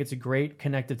cool. I think it's a great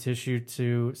connective tissue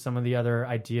to some of the other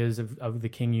ideas of the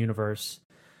King universe.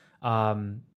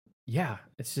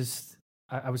 It's just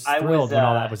I was thrilled when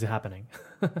all that was happening.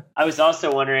 I was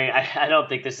also wondering, I don't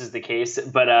think this is the case,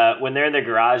 but when they're in the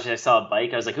garage and I saw a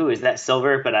bike, I was like, ooh, is that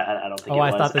silver? But I don't think it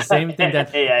was. I thought the same thing.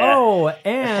 Yeah. Oh,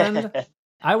 and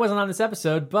I wasn't on this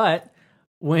episode, but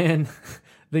when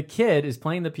the kid is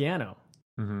playing the piano.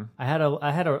 Mm-hmm. I had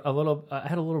a little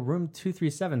room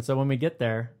 237. So when we get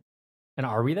there, and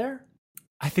are we there?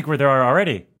 I think we're there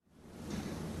already.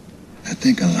 I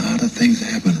think a lot of things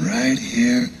happen right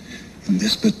here in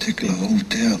this particular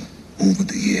hotel over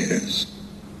the years.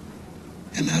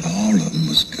 And not all of them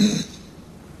was good.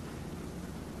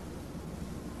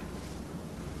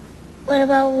 What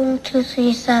about room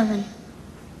 237?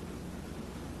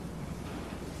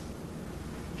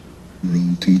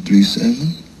 Room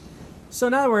 237? So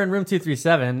now that we're in room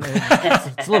 237,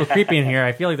 it's a little creepy in here.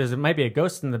 I feel like there might be a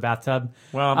ghost in the bathtub.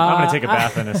 Well, I'm going to take a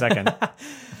bath in a second.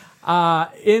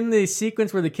 In the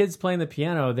sequence where the kid's playing the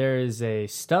piano, there is a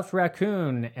stuffed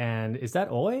raccoon, and is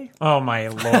that Oi? Oh my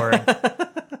lord!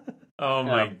 Oh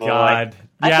my boy. God!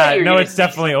 I thought Yeah, you were no, gonna it's say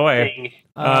definitely Oi. something-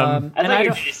 Um, I And thought I you were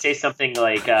don't- going to say something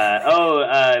like,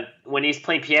 when he's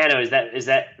playing piano, is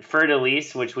that Fleur de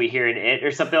Lis, which we hear in It,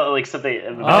 or something like something?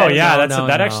 Oh yeah, no,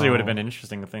 that actually no. would have been an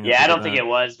interesting thing. Yeah, I don't think it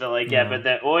was, but like, yeah, but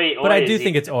the Oi. But I is do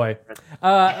think it's Oi.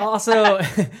 Also,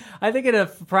 I think in a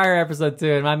prior episode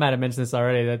too, and I might have mentioned this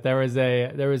already, that there was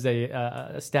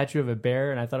a statue of a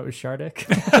bear, and I thought it was Shardik.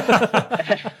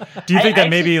 Do you think I that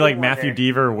maybe actually like do Matthew wonder.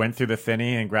 Deaver went through the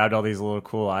Thinny and grabbed all these little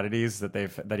cool oddities that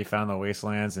he found in the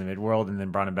wastelands and Midworld, and then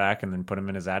brought them back and then put them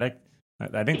in his attic?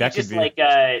 I think that He could just be. like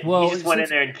Well, he just went in since-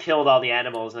 there and killed all the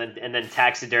animals and then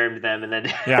taxidermed them and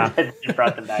then Yeah. and then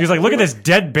brought them back. He was like, "Look at this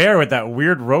dead bear with that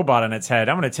weird robot on its head.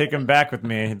 I'm going to take him back with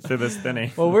me through this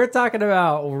Thinny." Well, we're talking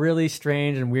about really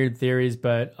strange and weird theories,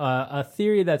 but a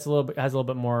theory that's has a little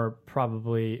bit more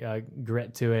probably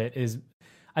grit to it is,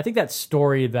 I think that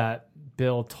story that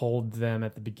Bill told them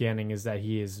at the beginning is that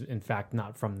he is in fact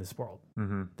not from this world.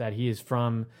 Mm-hmm. That he is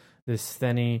from this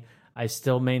Thinny. I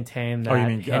still maintain that. Oh, you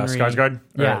mean Henry, Skarsgård?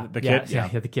 Or Yeah, the kid? Yeah,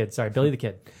 the kid. Sorry, Billy the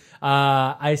Kid.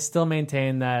 I still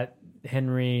maintain that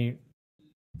Henry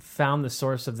found the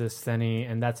source of this Thinny,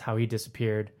 and that's how he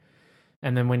disappeared.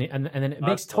 And then and then it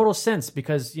makes total sense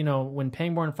because when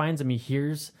Pangborn finds him, he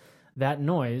hears that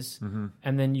noise,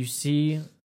 and then you see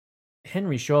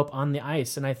Henry show up on the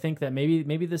ice, and I think that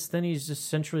maybe this Thinny is just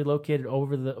centrally located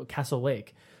over the Castle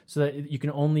Lake, so that you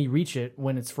can only reach it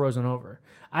when it's frozen over.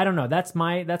 I don't know. That's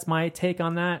my take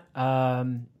on that.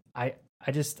 I'm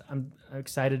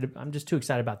excited. I'm just too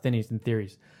excited about Thinnies and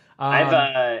theories.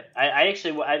 I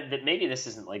actually maybe this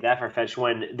isn't like that far fetched.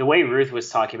 When the way Ruth was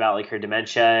talking about like her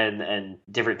dementia and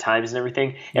different times and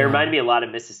everything, it reminded me a lot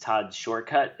of Mrs. Todd's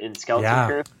Shortcut in Skeleton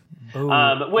Crew.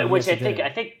 Which yes, I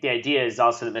think the idea is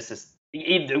also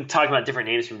that talking about different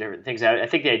names from different things. I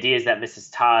think the idea is that Mrs.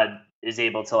 Todd is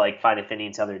able to like find a Thinny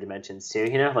into other dimensions too.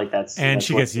 Like that's And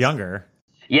she gets younger.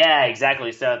 Yeah,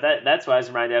 exactly. So that's what I was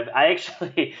reminded of. I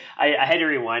had to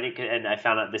rewind it and I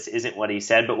found out this isn't what he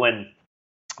said. But when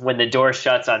the door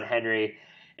shuts on Henry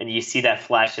and you see that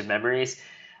flash of memories,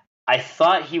 I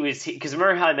thought he was, because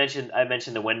remember how I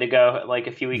mentioned the Wendigo like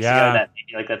a few weeks ago, that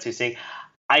maybe like that's who's saying.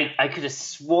 I could have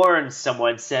sworn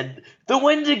someone said the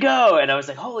Wendigo, and I was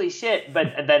like, holy shit!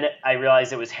 And then I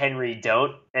realized it was Henry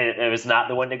Don't, and it was not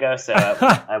the Wendigo. So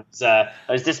I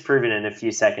was disproven in a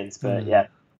few seconds. But yeah,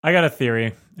 I got a theory,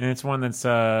 and it's one that's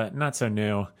not so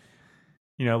new.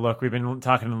 Look, we've been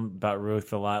talking about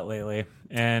Ruth a lot lately,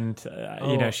 and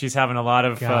she's having a lot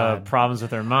of problems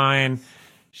with her mind.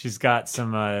 She's got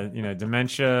some,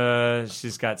 dementia.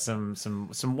 She's got some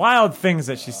wild things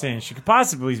that she's seeing. She could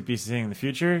possibly be seeing the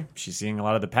future. She's seeing a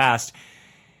lot of the past.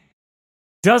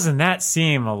 Doesn't that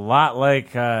seem a lot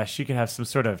like she could have some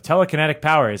sort of telekinetic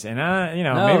powers? And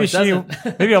No,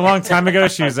 maybe maybe a long time ago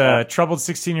she was a troubled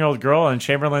 16-year-old girl in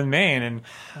Chamberlain, Maine, and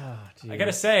I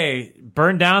gotta say,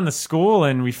 burned down the school,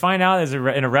 and we find out as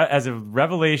a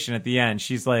revelation at the end.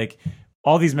 She's like,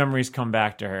 all these memories come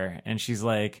back to her, and she's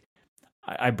like,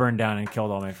 I burned down and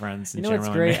killed all my friends. You know what's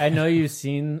great? I know you've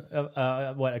seen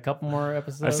a couple more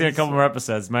episodes. I've seen a couple more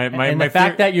episodes. The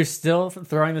fact that you're still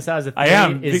throwing this out as a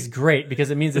theory is great because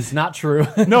it means it's not true.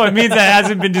 No, it means that it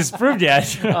hasn't been disproved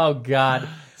yet. Oh God.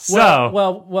 So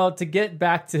well, to get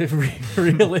back to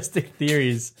realistic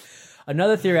theories,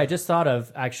 another theory I just thought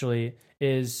of actually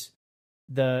is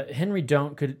the Henry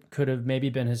Don't could have maybe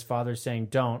been his father saying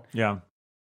don't. Yeah.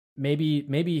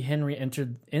 Maybe Henry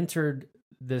entered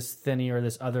this Thinny or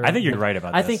this other. I think you're right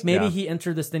about I this. think maybe he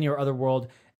entered this Thinny or other world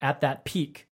at that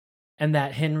peak, and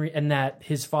that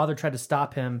his father tried to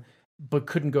stop him but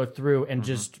couldn't go through, and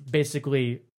just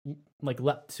basically like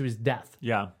leapt to his death.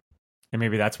 Yeah. And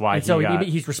maybe that's why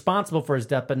he's responsible for his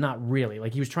death, but not really.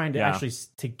 Like he was trying to actually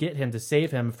to get him to save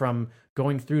him from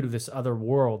going through to this other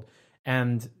world,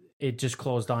 and it just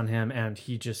closed on him, and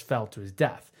he just fell to his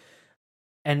death.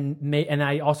 And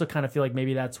I also kind of feel like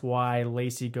maybe that's why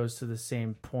Lacey goes to the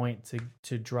same point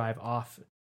to drive off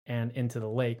and into the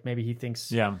lake. Maybe he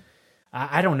thinks. Yeah.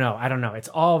 I don't know. It's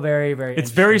all very, very.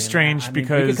 It's very interesting. strange I mean,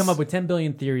 because we could come up with 10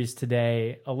 billion theories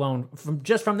today alone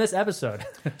from this episode.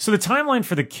 So the timeline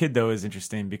for the kid though is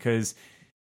interesting because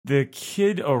the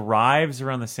kid arrives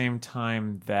around the same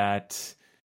time that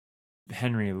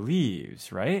Henry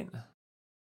leaves, right?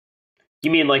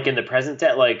 You mean like in the present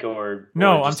day, like or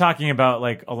no? or I'm talking about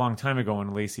like a long time ago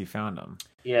when Lacey found him.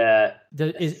 Yeah.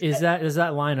 Does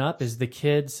that line up? Is the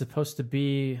kid supposed to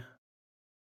be?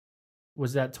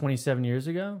 Was that 27 years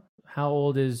ago? How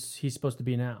old is he supposed to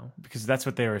be now? Because that's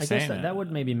what they were saying. Guess that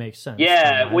would maybe make sense.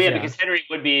 Yeah, because Henry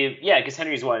would be. Yeah, because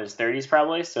Henry's what, in his 30s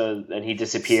probably. So and he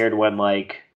disappeared when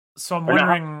like. So I'm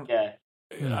wondering. Yeah.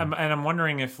 I'm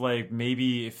wondering if like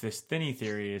maybe if this Thinny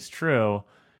theory is true,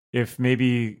 if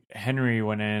maybe Henry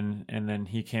went in and then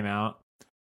he came out,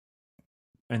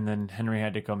 and then Henry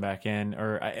had to come back in,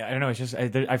 or I don't know. It's just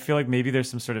I feel like maybe there's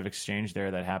some sort of exchange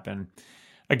there that happened.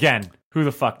 Again, who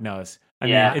the fuck knows? I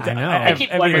mean, I know. I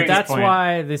keep wondering. That's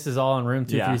why this is all in Room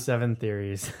 237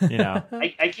 theories. You know,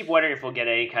 I keep wondering if we'll get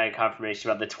any kind of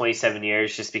confirmation about the 27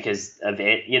 years just because of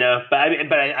it, you know. But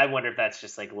I wonder if that's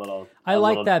just like a little. I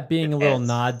like that being a little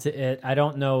nod to it. I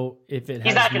don't know if it.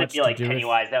 He's has not going much to be like do with-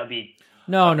 Pennywise. That would be.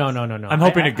 No. I'm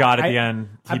hoping to God at the end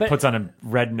he puts on a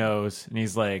red nose and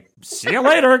he's like, "See you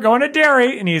later, going to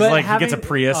Derry," and he's like, he gets a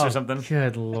Prius or something.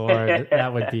 Good Lord,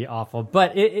 that would be awful.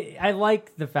 But I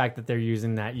like the fact that they're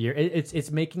using that year. It's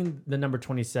making the number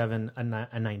 27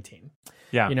 a 19.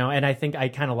 Yeah, you know, and I think I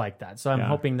kind of like that. So I'm Yeah.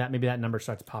 hoping that maybe that number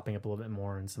starts popping up a little bit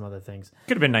more and some other things.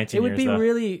 Could have been 19. It would years, be though.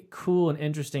 really cool and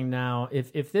interesting now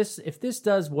if this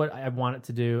does what I want it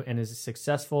to do and is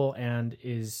successful and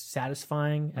is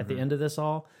satisfying at the end of this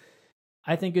all.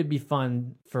 I think it'd be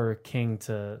fun for King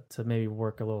to maybe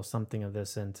work a little something of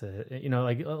this into, you know,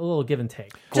 like a little give and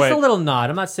take. Just a little nod.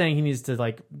 I'm not saying he needs to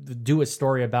like do a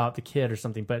story about the kid or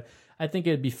something, but I think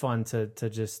it'd be fun to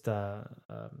just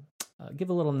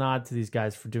give a little nod to these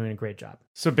guys for doing a great job.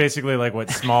 So basically, like what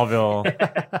Smallville,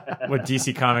 what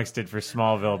DC Comics did for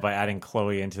Smallville by adding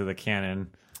Chloe into the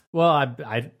canon. Well,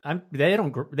 they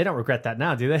don't regret that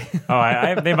now, do they?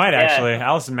 Oh, they might actually.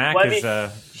 Allison Mack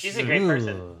she's a great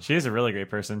person. She is a really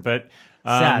great person, but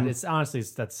sad. It's honestly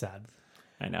that's sad.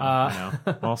 I know.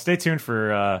 Well, stay tuned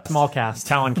for Small Cast,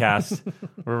 Talon Cast.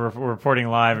 we're reporting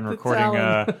live and recording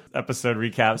episode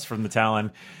recaps from the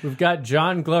Talon. We've got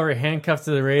John Glover handcuffed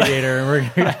to the radiator, and we're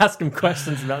going to ask him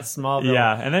questions about Smallville.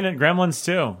 Yeah, and then at Gremlins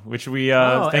too, which we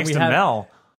thanks to Mel.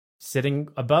 Sitting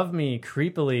above me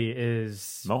creepily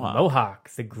is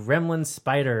Mohawk, the gremlin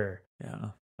spider. Yeah.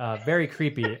 Very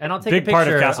creepy. And I'll take Big a picture. part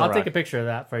of Castle I'll Rock. take a picture of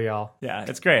that for y'all. Yeah,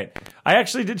 it's great. I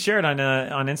actually did share it on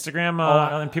Instagram,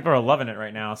 and people are loving it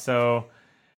right now. So,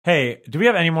 hey, do we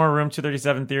have any more Room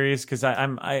 237 theories? Because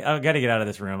I got to get out of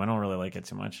this room. I don't really like it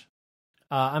too much.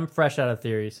 I'm fresh out of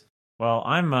theories. Well,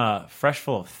 I'm fresh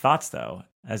full of thoughts, though,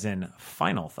 as in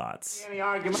final thoughts. Any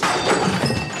argument?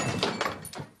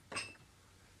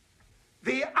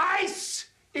 The ice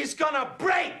is gonna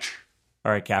break!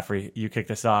 All right, Caffrey, you kick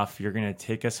this off. You're going to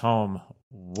take us home.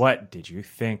 What did you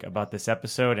think about this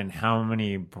episode and how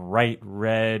many bright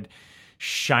red,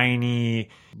 shiny,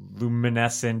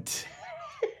 luminescent,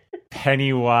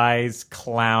 Pennywise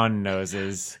clown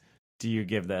noses do you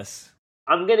give this?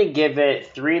 I'm going to give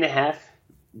it 3.5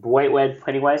 bright red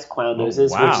Pennywise clown noses,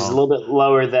 wow. which is a little bit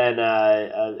lower than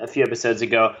a few episodes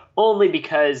ago, only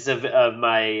because of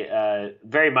my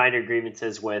very minor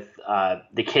grievances with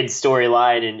the kid's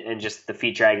storyline and just the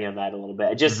feet dragging on that a little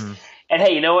bit. And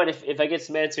hey, you know what? If I get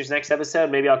some answers next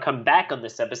episode, maybe I'll come back on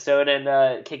this episode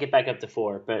and kick it back up to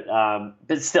 4.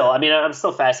 But still, I mean, I'm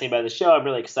still fascinated by the show. I'm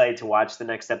really excited to watch the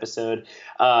next episode.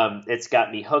 It's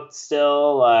got me hooked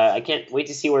still. I can't wait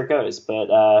to see where it goes.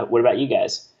 But what about you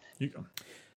guys? You go.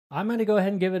 I'm going to go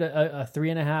ahead and give it a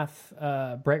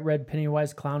 3.5 bright red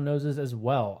Pennywise clown noses as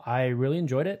well. I really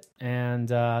enjoyed it, and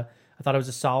I thought it was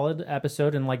a solid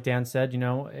episode. And like Dan said, you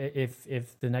know,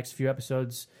 if the next few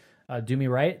episodes do me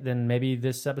right, then maybe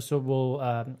this episode will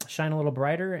shine a little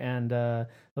brighter, and there'll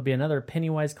be another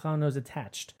Pennywise clown nose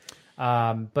attached.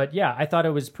 But yeah, I thought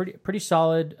it was pretty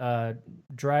solid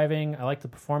driving. I like the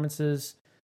performances.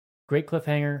 Great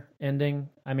cliffhanger ending.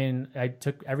 I mean, I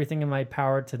took everything in my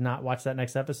power to not watch that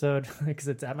next episode because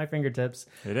it's at my fingertips.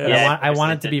 It is. Yeah, I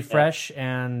want it to be fresh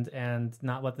and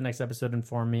not let the next episode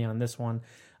inform me on this one.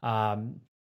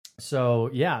 So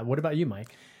yeah, what about you,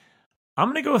 Mike? I'm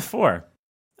gonna go with 4.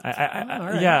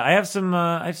 Right. Yeah, I have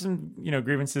some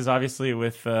grievances obviously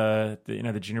with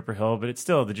the Juniper Hill, but it's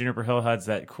still the Juniper Hill has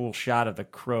that cool shot of the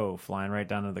crow flying right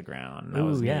down to the ground. That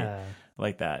was neat. Yeah.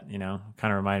 like that, you know,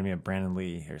 kind of reminded me of Brandon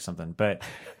Lee or something. But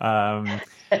I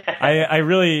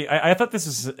thought this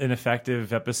was an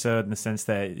effective episode in the sense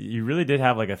that you really did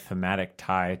have like a thematic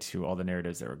tie to all the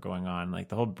narratives that were going on, like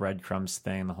the whole breadcrumbs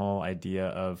thing, the whole idea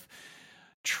of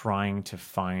trying to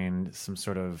find some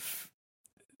sort of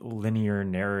linear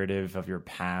narrative of your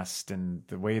past and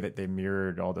the way that they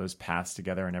mirrored all those paths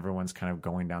together, and everyone's kind of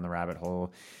going down the rabbit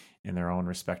hole in their own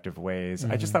respective ways.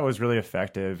 I just thought it was really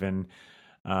effective. And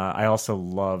I also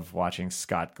love watching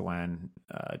Scott Glenn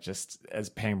just as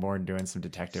Pangborn doing some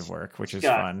detective work, which is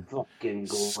fun.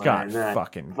 Scott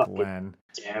fucking Glenn.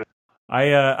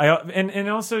 And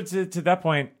also to that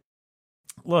point,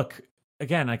 look,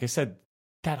 again, like I said,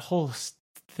 that whole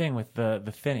thing with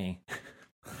the Finney.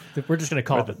 We're just going to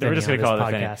call it the Finney. We're just going to call it the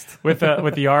Finney.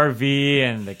 With the RV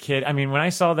and the kid. I mean, when I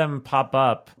saw them pop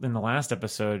up in the last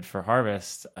episode for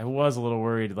Harvest, I was a little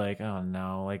worried, like, oh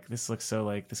no, like this looks so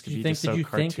like this could be just so cartoony. Did you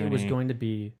think it was going to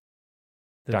be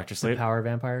Dr. Sleep? The Power of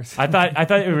Vampires? I thought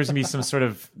it was going to be some sort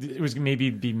of, it was maybe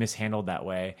be mishandled that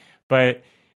way, but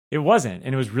it wasn't,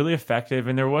 and it was really effective.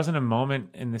 And there wasn't a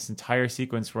moment in this entire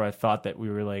sequence where I thought that we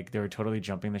were like they were totally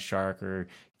jumping the shark or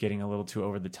getting a little too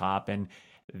over the top. And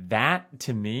that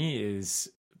to me is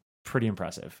pretty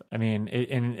impressive. I mean,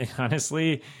 and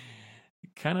honestly,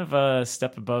 kind of a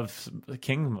step above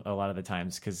King a lot of the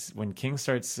times, because when King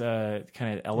starts kind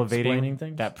of elevating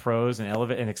that prose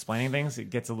and explaining things, it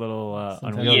gets a little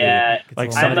unwieldy. Yeah,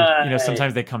 like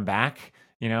sometimes they come back.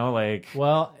 You know, like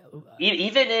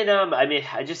even in I mean,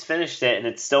 I just finished it and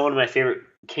it's still one of my favorite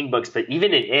King books. But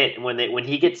even in it, when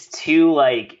he gets too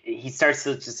like he starts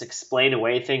to just explain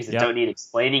away things that don't need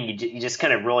explaining, you just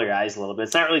kind of roll your eyes a little bit.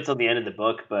 It's not really till the end of the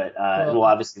book, but we'll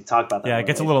obviously talk about that. Yeah, it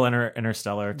gets a little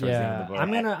interstellar towards the end of the book.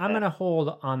 I'm gonna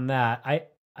hold on that.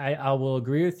 I will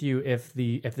agree with you if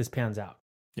this pans out.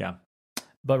 Yeah.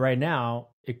 But right now,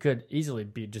 it could easily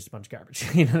be just a bunch of garbage.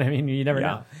 You know what I mean? You never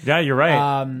know. Yeah, you're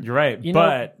right. You're right.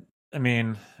 But, I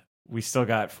mean, we still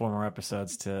got 4 more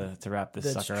episodes to wrap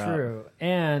this sucker up. That's true.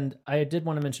 And I did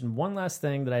want to mention one last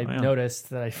thing that I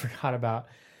noticed that I forgot about.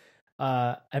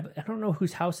 I don't know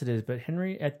whose house it is, but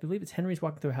I believe it's Henry's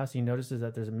walking through a house and he notices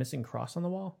that there's a missing cross on the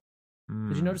wall.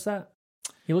 Did you notice that?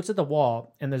 He looks at the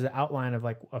wall and there's an outline of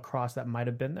like a cross that might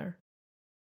have been there.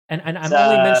 And I'm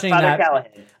only mentioning Father that.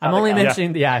 Callahan. I'm only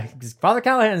mentioning, because Father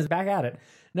Callahan is back at it.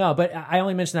 No, but I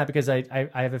only mention that because I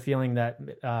have a feeling that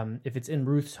if it's in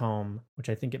Ruth's home, which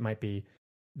I think it might be,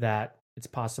 that it's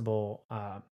possible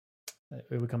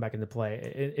it would come back into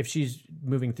play if she's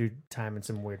moving through time in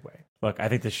some weird way. Look, I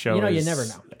think the show you never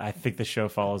know. I think the show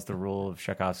follows the rule of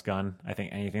Chekhov's gun. I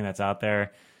think anything that's out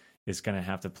there is going to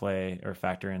have to play or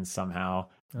factor in somehow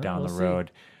down the road.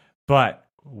 But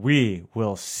we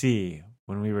will see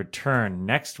when we return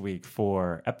next week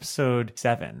for episode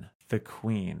 7, The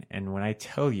Queen. And when I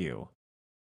tell you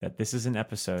that this is an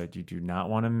episode you do not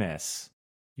want to miss,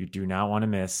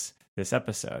 this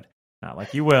episode. Not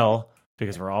like you will,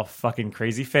 because we're all fucking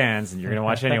crazy fans and you're going to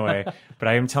watch anyway. But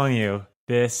I am telling you,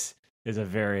 this is a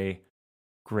very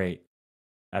great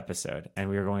episode. And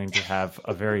we are going to have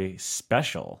a very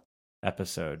special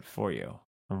episode for you.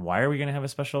 And why are we going to have a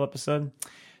special episode?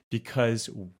 Because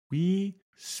we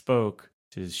spoke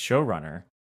to his showrunner,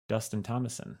 Dustin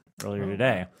Thomason, earlier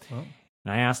today. And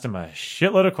I asked him a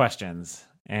shitload of questions.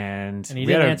 And he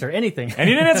didn't answer anything. And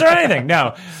he didn't answer anything.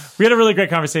 No. We had a really great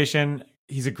conversation.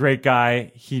 He's a great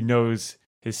guy. He knows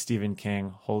his Stephen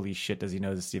King. Holy shit, does he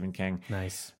know his Stephen King.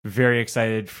 Nice. Very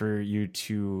excited for you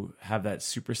to have that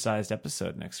supersized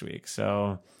episode next week.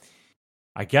 So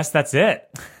I guess that's it.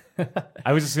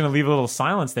 I was just going to leave a little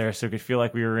silence there so it could feel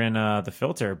like we were in the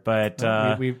filter, but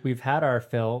we've had our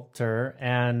filter,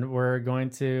 and we're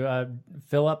going to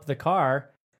fill up the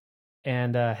car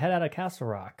and head out of Castle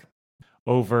Rock.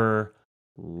 Fuck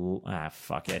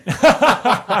it.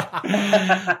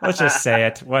 Let's just say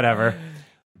it. Whatever.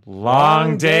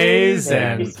 Long days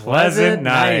and pleasant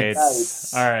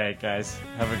nights. All right, guys,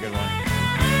 have a good one.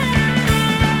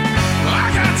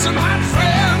 I got some hot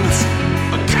friends.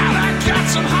 God, I got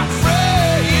some hot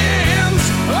friends.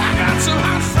 I got some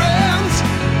hot friends.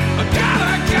 God,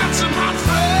 I got some hot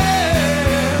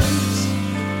friends.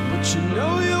 But you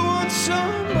know you want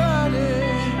somebody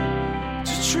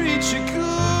to treat you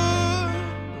good.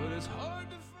 But it's hard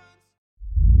to find.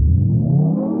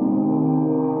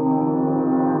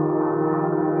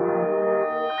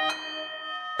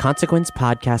 Consequence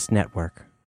Podcast Network.